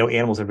no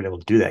animal's ever been able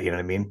to do that. You know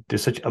what I mean?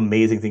 There's such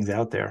amazing things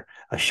out there.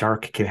 A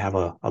shark can have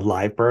a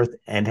live birth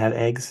and have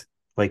eggs.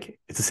 Like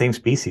it's the same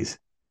species.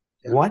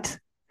 Yeah. What?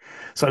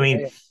 So I Yeah, mean,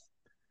 yeah.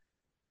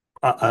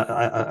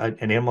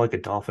 an animal like a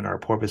dolphin or a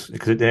porpoise,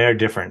 because they are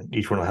different.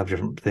 Each one will have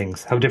different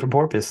things, have a different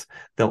purpose.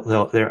 They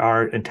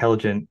are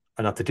intelligent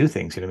enough to do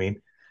things. You know what I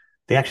mean?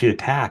 They actually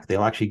attack.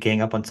 They'll actually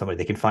gang up on somebody.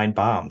 They can find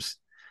bombs.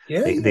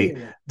 Yeah, They yeah, they yeah,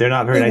 yeah. they're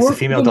not very They nice to work for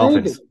female the Navy.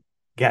 dolphins.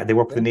 Yeah, they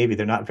work for Yeah. the Navy.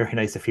 They're not very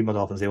nice to female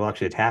dolphins. They will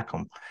actually attack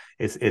them.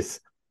 It's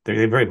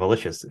they're very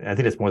malicious. I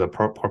think it's more the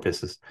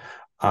porpoises.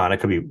 And I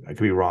could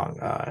be wrong.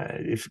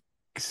 If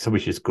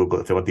somebody should just Google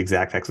it if they want the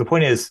exact facts. The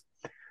point is,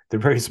 they're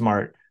very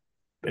smart.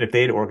 And if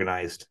they had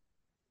organized,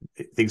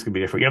 things could be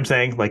different. You know what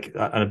I'm saying? Like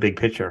on a big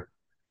picture.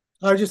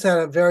 I just had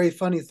a very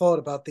funny thought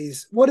about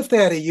these. What if they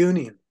had a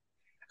union?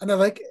 And they're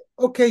like,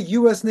 okay,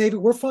 US Navy,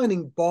 we're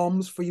finding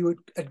bombs for you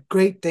at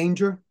great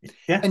danger.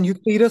 Yeah, And you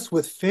feed us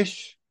with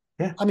fish.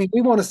 yeah. I mean,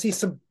 we want to see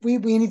we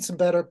need some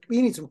better,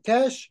 we need some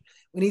cash,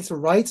 we need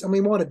some rights, and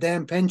we want a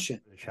damn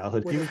pension.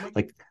 Childhood, With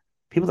like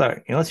people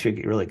that unless you're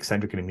really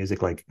eccentric in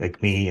music,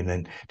 like me, and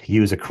then to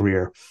use a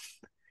career,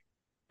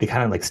 they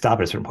kind of like stop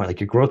at a certain point. Like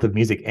your growth of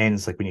music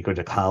ends like when you go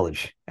to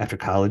college. After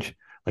college,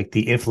 like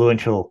the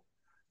influential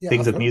yeah,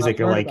 things of I've music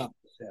are heard like about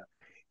this. Yeah.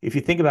 if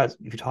you think about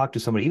if you talk to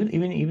somebody,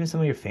 even some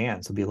of your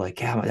fans will be like,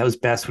 "Yeah, that was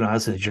best when I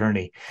was in a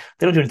Journey."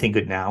 They don't do anything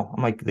good now.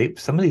 I'm like,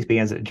 some of these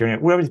bands at Journey,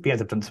 whatever these bands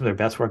have done some of their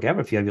best work ever.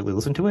 If you have really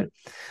listened to it,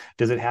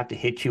 does it have to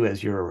hit you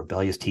as you're a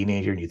rebellious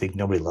teenager and you think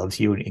nobody loves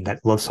you, and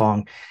that love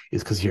song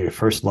is because you're your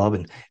first love,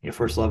 and your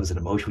first love is an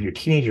emotion. When you're a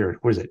teenager,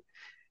 what is it?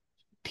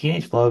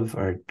 Teenage love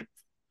or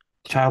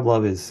child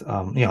love is,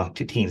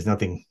 to teens,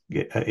 nothing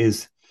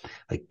is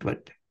like,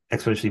 but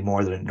exponentially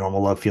more than a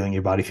normal love feeling.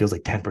 Your body feels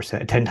like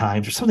 10%, 10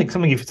 times or something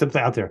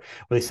out there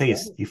where they say Yeah.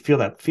 is you feel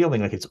that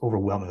feeling like it's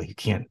overwhelming, like you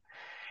can't,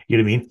 you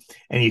know what I mean?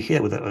 And you hear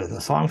it with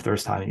a song for the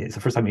first time. And it's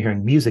the first time you're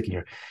hearing music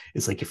and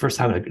it's like your first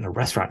time in a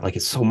restaurant. Like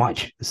it's so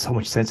much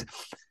sense.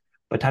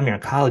 By the time you're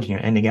in college and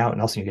you're ending out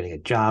and also you're getting a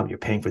job, you're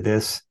paying for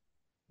this.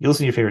 You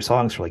listen to your favorite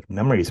songs for like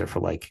memories or for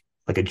like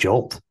a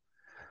jolt.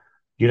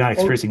 You're not Oh,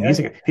 experiencing yeah, yeah,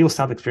 music. People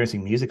stop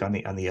experiencing music on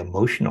the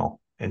emotional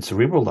and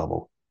cerebral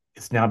level.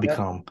 It's now yeah.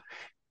 become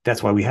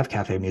that's why we have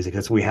cafe music.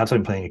 That's why we have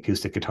somebody playing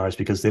acoustic guitars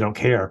because they don't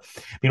care.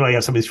 Meanwhile, you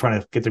have somebody's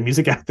trying to get their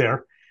music out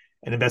there,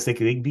 and the best they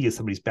can be is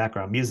somebody's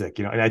background music.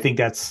 And I think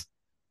that's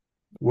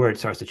where it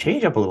starts to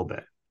change up a little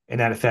bit, and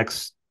that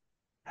affects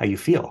how you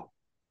feel.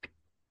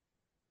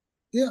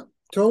 Yeah,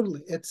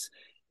 totally.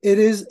 It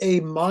is a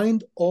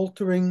mind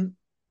altering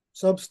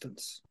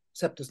substance,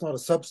 except it's not a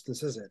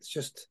substance, is it? It's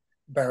just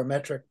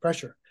barometric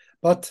pressure.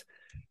 But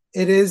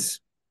it is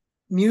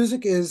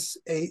music is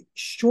a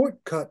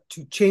shortcut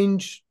to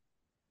change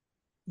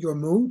your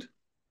mood,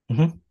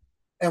 Mm-hmm.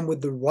 and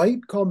with the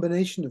right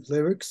combination of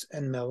lyrics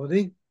and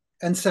melody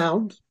and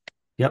sound,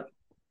 Yep.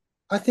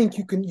 I think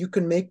you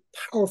can make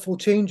powerful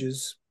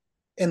changes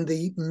in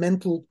the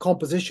mental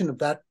composition of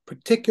that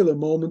particular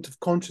moment of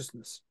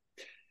consciousness.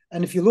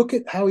 And if you look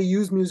at how he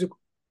used music,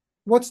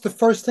 what's the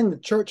first thing the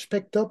church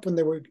picked up when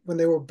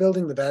they were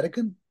building the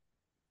Vatican?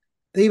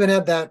 They even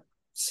had that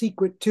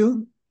secret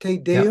tune, Te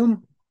Yep.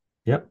 Deum,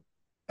 Yep.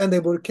 and they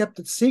would have kept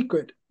it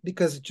secret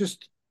because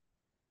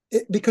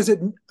because it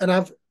and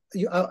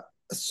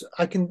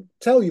I can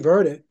tell you've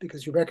heard it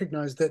because you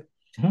recognize that.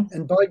 Mm-hmm.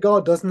 And by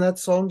God, doesn't that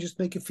song just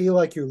make you feel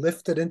like you're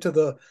lifted into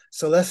the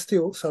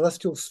celestial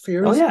Oh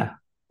spheres? yeah.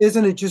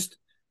 Isn't it just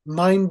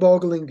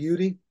mind-boggling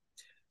beauty?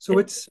 So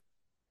It, it's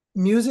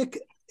music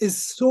is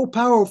so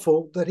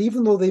powerful that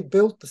even though they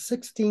built the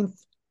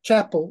 16th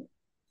chapel,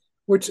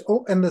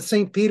 and the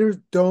St. Peter's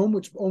Dome,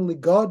 which only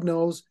God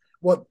knows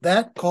what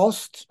that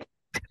cost,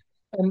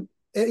 and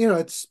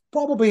it's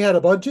probably had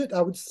a budget,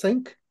 I would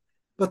think,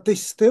 but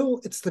it's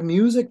the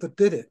music that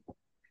did it.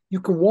 You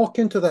can walk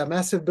into that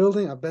massive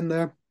building. I've been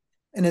there,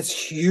 and it's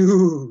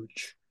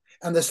huge,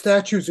 and the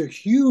statues are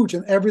huge,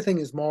 and everything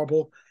is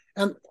marble.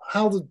 And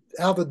how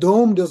the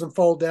dome doesn't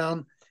fall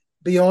down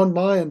beyond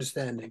my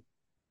understanding.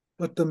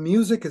 But the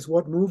music is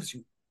what moves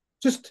you.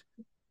 Just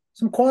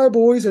some choir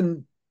boys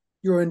and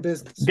you're in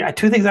business. Yeah,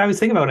 two things I always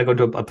think about when I go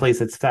to a place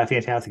that's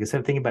fantastic. Instead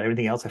of thinking about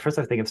everything else, at first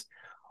I think of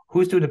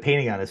who's doing the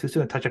painting on this, who's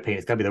doing the touch-up paint.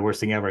 It's got to be the worst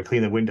thing ever.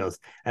 Clean the windows,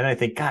 and then I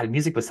think, God,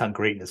 music must sound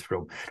great in this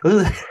room.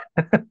 You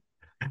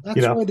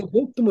That's know, why they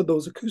built them with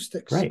those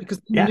acoustics, right? because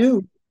they Yeah,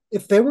 knew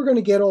if they were going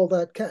to get all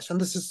that cash, and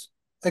this is,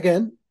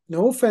 again,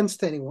 no offense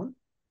to anyone.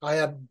 I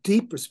have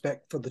deep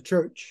respect for the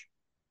church.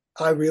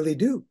 I really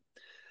do.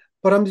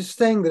 But I'm just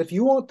saying that if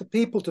you want the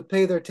people to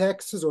pay their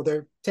taxes or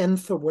their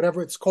tenth or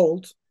whatever it's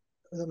called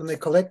when they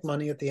collect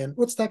money at the end,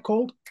 what's that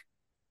called?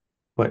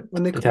 but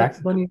When they the collect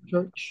tax. money in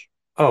church?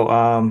 Oh,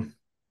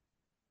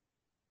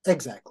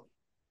 Exactly.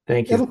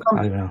 thank you. It'll come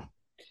I to don't you. know.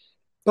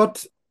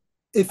 But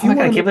if Oh you my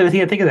God, want I to can't make believe I money,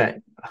 didn't think of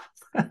that.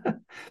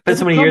 Been it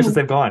so will many years since come.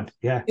 they've gone.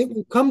 Yeah, It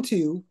will come to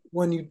you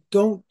when you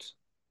don't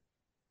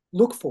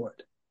look for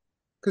it,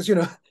 because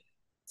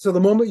so the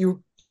moment it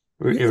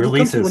it'll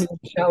come to you when releases. you're in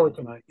the shower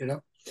tonight.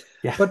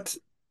 Yeah,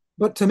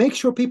 But to make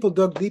sure people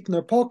dug deep in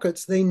their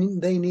pockets, they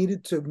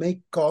needed to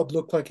make God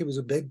look like he was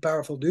a big,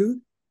 powerful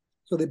dude.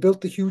 So they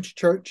built the huge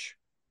church.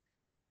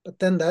 But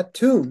then that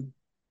tune,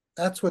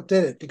 that's what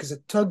did it because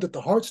it tugged at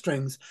the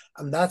heartstrings,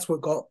 and that's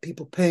what got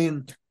people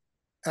paying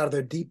out of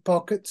their deep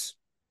pockets.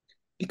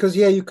 Because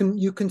yeah, you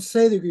can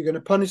say that you're going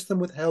to punish them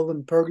with hell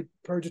and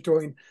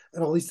purgatory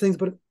and all these things,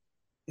 but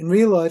in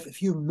real life,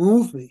 if you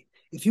move me,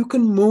 if you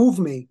can move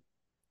me,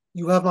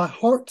 you have my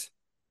heart,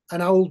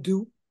 and I will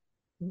do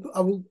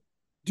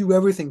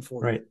everything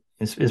for you. right.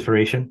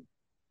 Inspiration.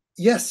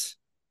 Yes,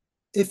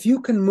 if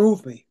you can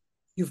move me,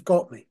 you've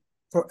got me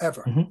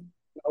forever. Hmm.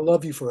 I'll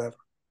love you forever.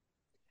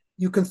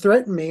 You can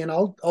threaten me, and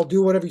I'll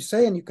do whatever you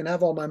say, and you can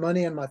have all my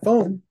money and my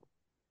phone,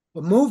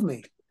 but move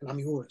me, and I'm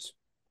yours.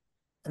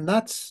 And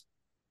that's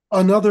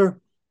another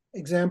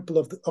example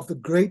of the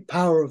great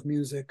power of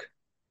music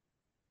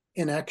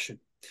in action.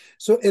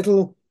 So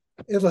it'll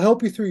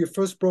help you through your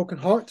first broken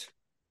heart.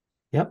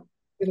 Yep.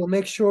 It'll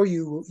make sure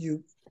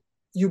you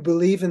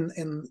believe in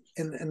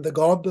the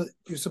God that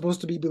you're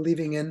supposed to be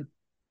believing in,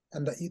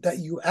 and that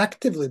you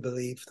actively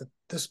believe that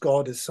this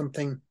God is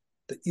something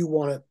that you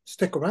want to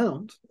stick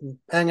around and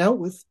hang out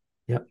with,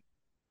 Yep.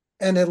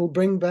 and it'll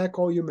bring back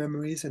all your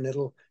memories, and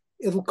it'll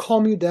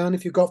calm you down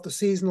if you got the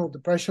seasonal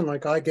depression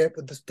like I get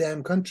with this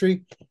damn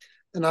country.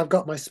 And I've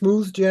got my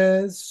smooth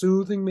jazz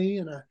soothing me,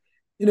 and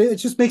it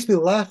just makes me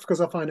laugh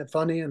because I find it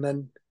funny. And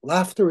then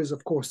laughter is,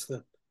 of course,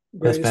 the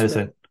Best greatest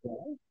medicine,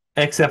 medicine.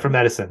 except for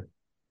medicine.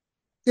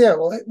 Yeah,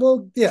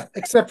 well, yeah,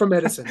 except for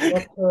medicine,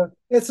 but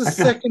it's the I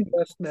feel second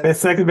best it's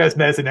medicine. second best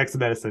medicine next to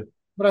medicine.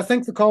 But I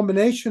think the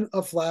combination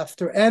of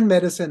laughter and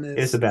medicine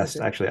It's the is best,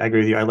 it. actually. I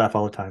agree with you. I laugh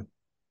all the time.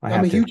 I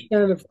I'm a have to.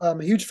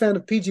 huge fan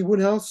of P.G.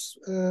 Wodehouse,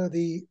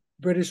 the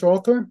British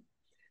author,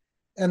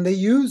 and they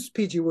use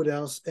P.G.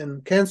 Wodehouse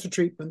in cancer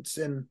treatments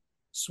in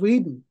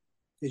Sweden.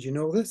 Did you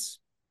know this?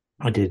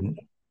 I didn't.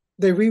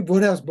 They read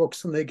Wodehouse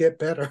books and they get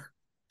better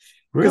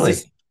because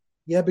it's Really?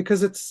 yeah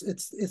because it's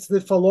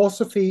the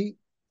philosophy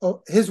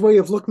of his way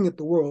of looking at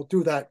the world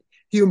through that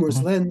humorous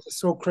Mhm. lens is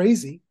so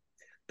crazy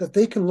that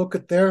they can look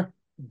at their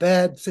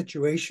bad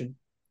situation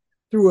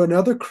through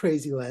another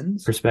crazy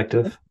lens,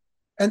 Perspective.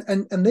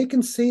 and they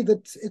can see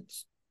that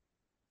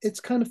it's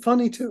kind of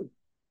funny too.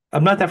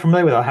 I'm not that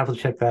familiar with it. I'll have to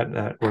check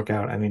that work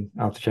out. I mean,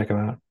 I'll have to check them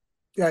out.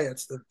 Yeah,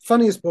 it's the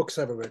funniest books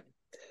ever written.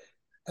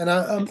 And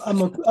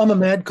I'm a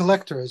mad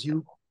collector, as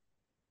you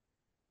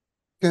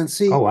can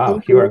Oh see. wow,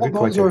 Those you are are a all good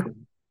collector.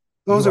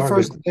 those You are are a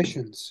first good.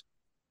 editions,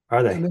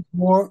 Are and they? there's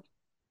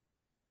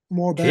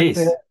more back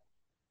there. Jeez.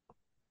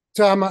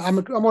 So I'm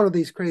one of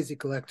these crazy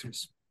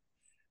collectors.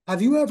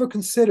 Have you ever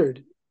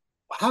considered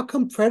how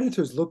come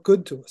predators look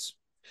good to us?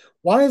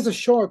 Why is a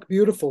shark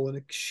beautiful and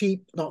a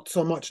sheep not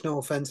so much? No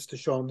offense to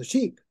Shaun the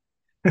sheep,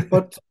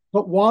 but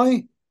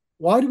why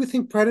do we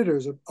think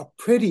predators are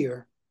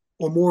prettier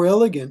or more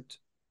elegant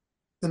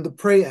than the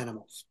prey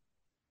animals?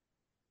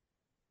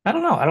 I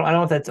don't know. I don't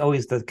know if that's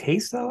always the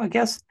case though. I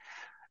guess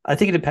I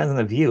think it depends on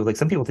the view. Like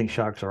some people think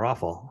sharks are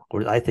awful,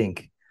 whereas I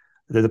think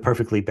they're the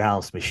perfectly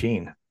balanced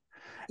machine.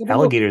 Yeah, but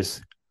look,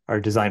 Alligators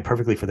are designed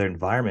perfectly for their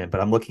environment,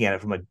 but I'm looking at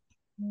it from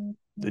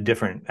a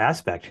different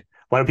aspect.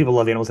 Why do people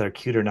love animals that are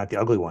cuter, not the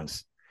ugly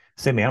ones?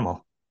 Same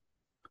animal.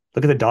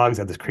 Look at the dogs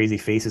that have this crazy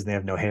faces and they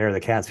have no hair. The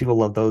cats, people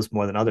love those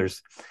more than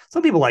others.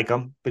 Some people like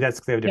them, but that's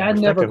they have a yeah, different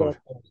perspective of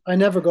I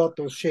never got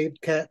those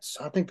shaved cats.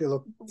 I think they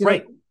look,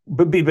 right.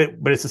 But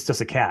it's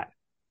just a cat.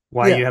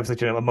 Why yeah, you have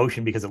such an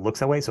emotion because it looks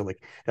that way? So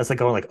like that's like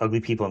going like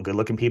ugly people and good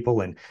looking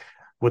people. And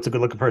what's a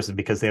good looking person?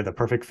 Because they have the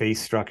perfect face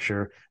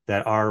structure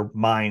that our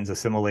minds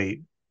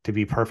assimilate to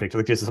be perfect.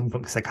 Like there's some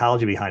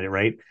psychology behind it,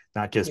 right?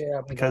 Not just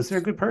yeah. But because they're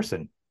a good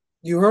person.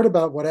 you heard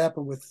about what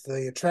happened with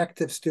the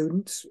attractive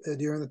students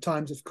during the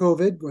times of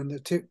COVID when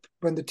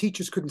when the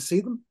teachers couldn't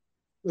see them,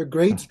 their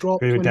grades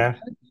dropped Agree with that?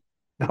 20%.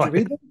 No, Did you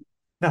read that?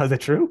 no, is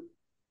that true?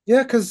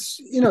 Yeah, because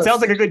It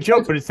sounds like a good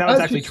joke, but it sounds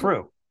as you actually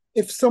true.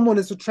 if someone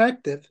is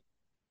attractive,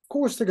 of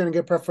course they're going to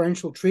get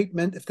preferential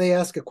treatment. If they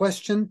ask a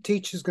question,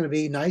 teacher's going to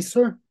be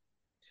nicer.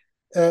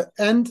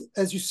 And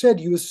as you said,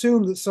 you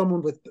assume that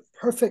someone with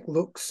perfect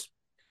looks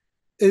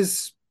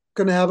is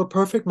going to have a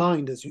perfect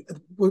mind, as you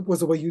was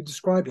the way you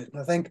described it.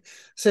 And I think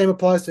same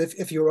applies to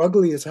if you're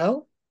ugly as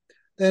hell,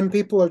 then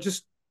people are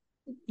just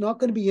not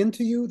going to be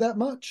into you that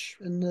much,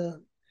 and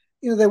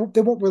they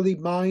won't really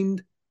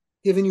mind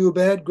giving you a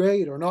bad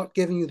grade or not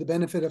giving you the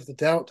benefit of the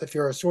doubt if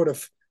you're a sort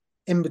of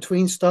in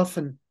between stuff.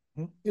 And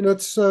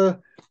it's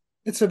an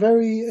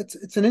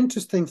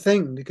interesting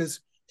thing because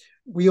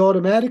we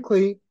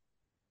automatically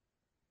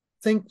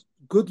think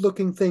good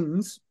looking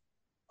things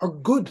are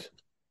good.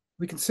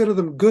 We consider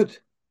them good.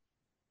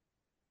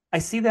 I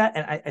see that,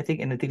 and I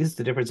think, and I think this is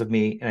the difference of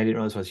me, and I didn't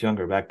realize when I was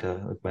younger. Back to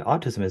like, my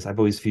autism is I've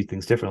always viewed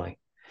things differently,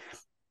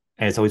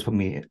 and it's always put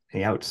me in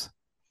the outs.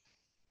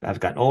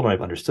 I've gotten older,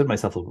 I've understood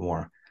myself a little bit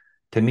more.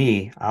 To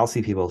me, I'll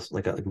see people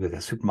like a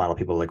supermodel,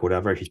 people like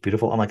whatever, she's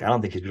beautiful. I'm like, I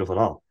don't think she's beautiful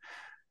at all.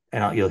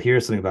 And you'll hear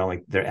something about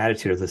like their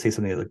attitude, or they say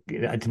something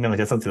like, to me, like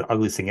that's something the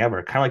ugliest thing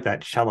ever. Kind of like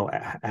that Shallow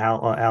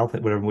Al,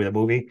 whatever that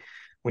movie,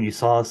 when you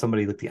saw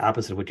somebody look the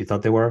opposite of what you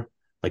thought they were,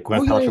 like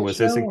Oh Gwyneth yeah, Paltrow yeah, was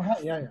this thing.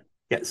 yeah.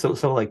 Yeah,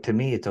 so like to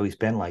me, it's always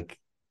been like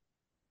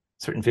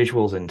certain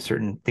visuals and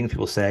certain things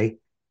people say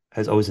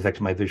has always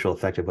affected my visual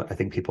effect. But I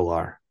think people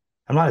are.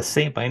 I'm not a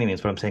saint by any means,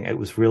 but I'm saying it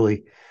was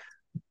really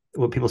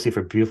what people see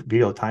for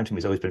beauty all the time to me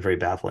has always been very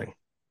baffling.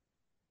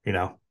 You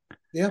know,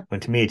 Yeah. when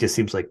to me it just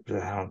seems like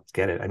I don't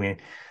get it. I mean,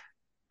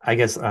 I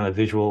guess on a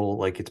visual,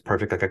 like it's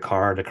perfect, like a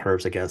car, the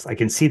curves. I guess I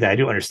can see that. I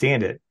do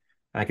understand it.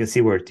 I can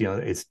see where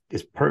it's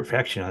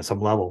perfection on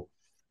some level,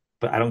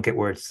 but I don't get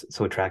where it's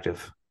so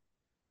attractive,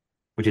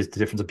 which is the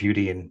difference of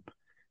beauty and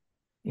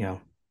you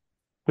know,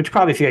 which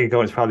probably if you get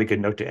going, it's probably a good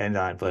note to end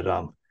on. But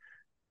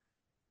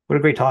what a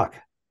great talk.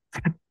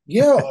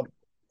 Yeah,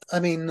 I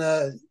mean,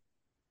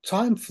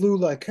 time flew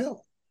like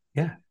hell.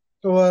 Yeah,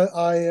 So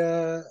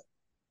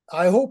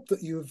I hope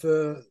that you've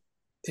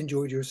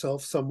enjoyed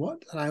yourself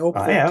somewhat, and I hope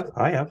I that have,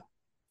 I have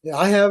yeah,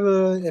 I have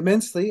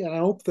immensely, and I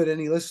hope that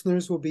any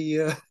listeners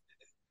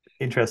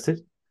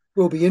interested.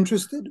 will be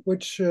interested.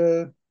 Which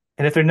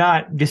And if they're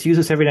not, just use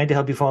this every night to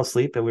help you fall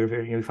asleep. And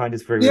we find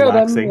this very yeah,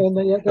 relaxing.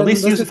 yeah, At then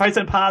least this use is find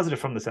something positive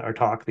from this our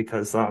talk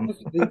because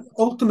the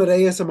ultimate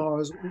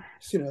ASMR is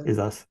is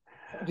us.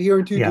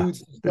 hearing two Yeah.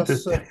 dudes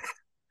discuss.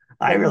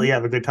 I But really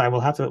have a good time.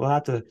 We'll have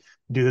to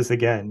do this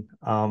again.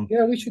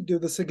 yeah, we should do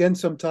this again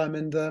sometime.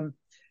 And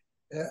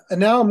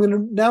now I'm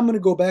gonna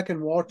go back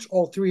and watch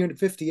all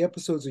 350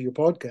 episodes of your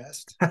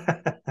podcast.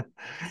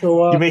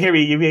 So You may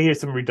hear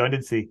some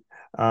redundancy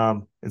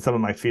in some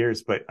of my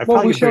fears, but I well,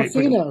 probably we get shall see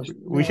pretty now.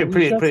 we Now should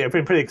we shall see. I've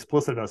been pretty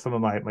explicit about some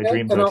of my Yeah,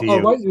 dreams and out to I'll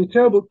you. write you a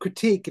terrible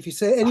critique if you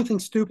say anything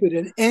stupid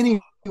in any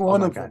Oh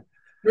one my of God. them.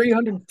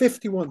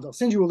 351. I'll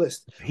send you a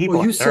list.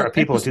 Well, you There said are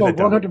people who do episode that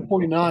though.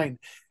 149.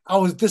 I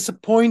was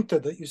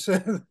disappointed that you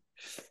said. So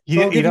You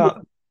I'll you give you.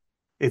 know,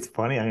 it's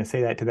funny. I'm gonna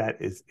say that to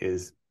that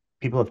is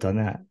people have done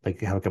that,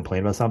 like have a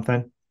complaint about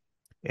something.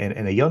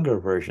 And a younger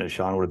version of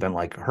Sean would have been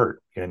like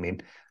hurt. You know what I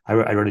mean?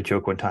 I wrote a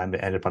joke one time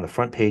that ended up on the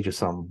front page of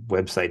some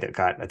website that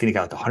got, I think it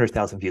got like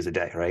 100,000 views a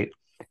day, right?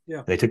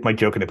 Yeah, They took my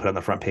joke and they put it on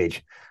the front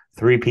page.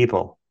 Three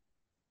people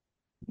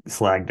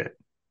slagged it,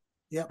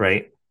 yeah,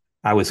 right?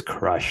 I was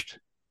crushed.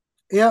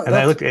 yeah. And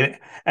I looked at it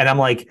and I'm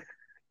like,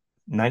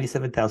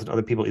 97,000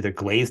 other people either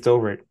glazed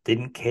over it,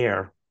 didn't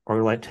care, or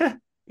were like, "Huh."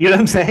 You know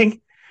what I'm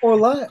saying? Or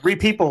Three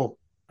left. people,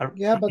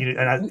 Yeah, but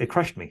it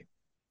crushed me.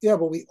 yeah,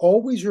 but we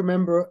always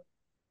remember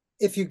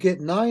if you get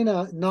nine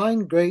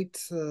great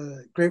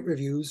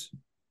reviews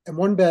and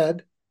one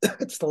bad,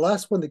 it's the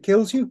last one that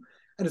kills you,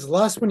 and it's the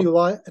last one you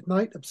lie at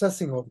night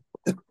obsessing over.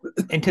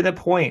 And to that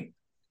point,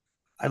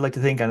 I'd like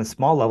to think on a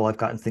small level, I've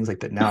gotten things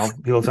like that now.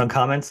 People have done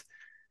comments.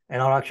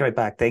 And I'll actually write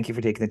back. Thank you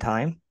for taking the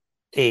time,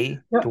 Yeah,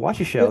 to watch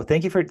the yeah, show.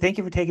 Thank you for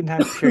taking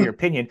time to share your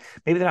opinion.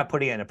 Maybe they're not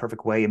putting it in a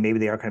perfect way, and maybe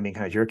they are kind of being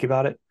kind of jerky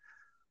about it.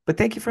 But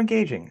thank you for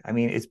engaging. I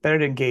mean, it's better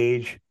to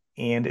engage,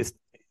 and it's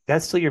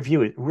that's still your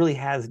view. It really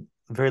has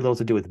very little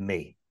to do with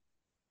me.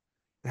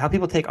 How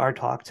people take our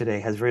talk today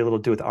has very little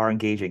to do with our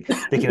engaging.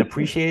 They can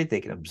appreciate it, they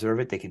can observe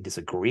it, they can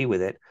disagree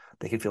with it,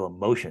 they can feel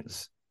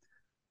emotions,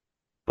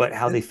 but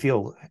how they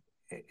feel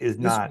is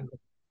this, not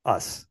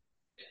us.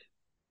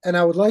 and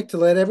I would like to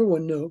let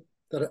everyone know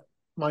that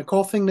my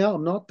coughing now,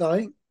 I'm not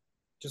dying,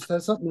 just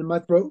had something in my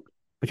throat.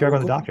 But I you're will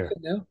going to go the to doctor, bed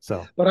now,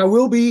 so but I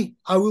will be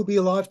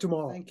alive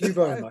tomorrow. Thank you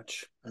very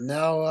much. And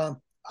now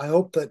I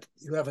hope that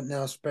you haven't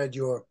now spread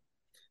your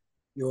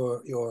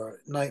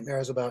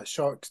nightmares about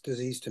shark's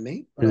disease to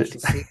me, but I shall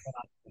see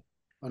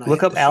when I look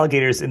hit up the shore.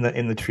 alligators in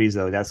the trees,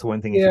 though. That's the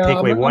one thing. If you Yeah, take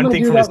away I'm one going to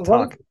thing do from that this right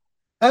talk,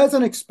 as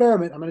an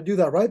experiment. I'm going to do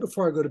that right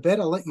before I go to bed.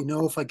 I'll let you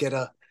know if I get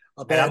a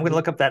and I'm bad going to dream.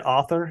 look up that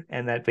author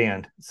and that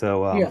band.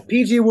 So Yeah,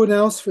 PG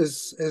Woodhouse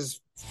is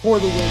for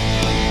the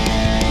win.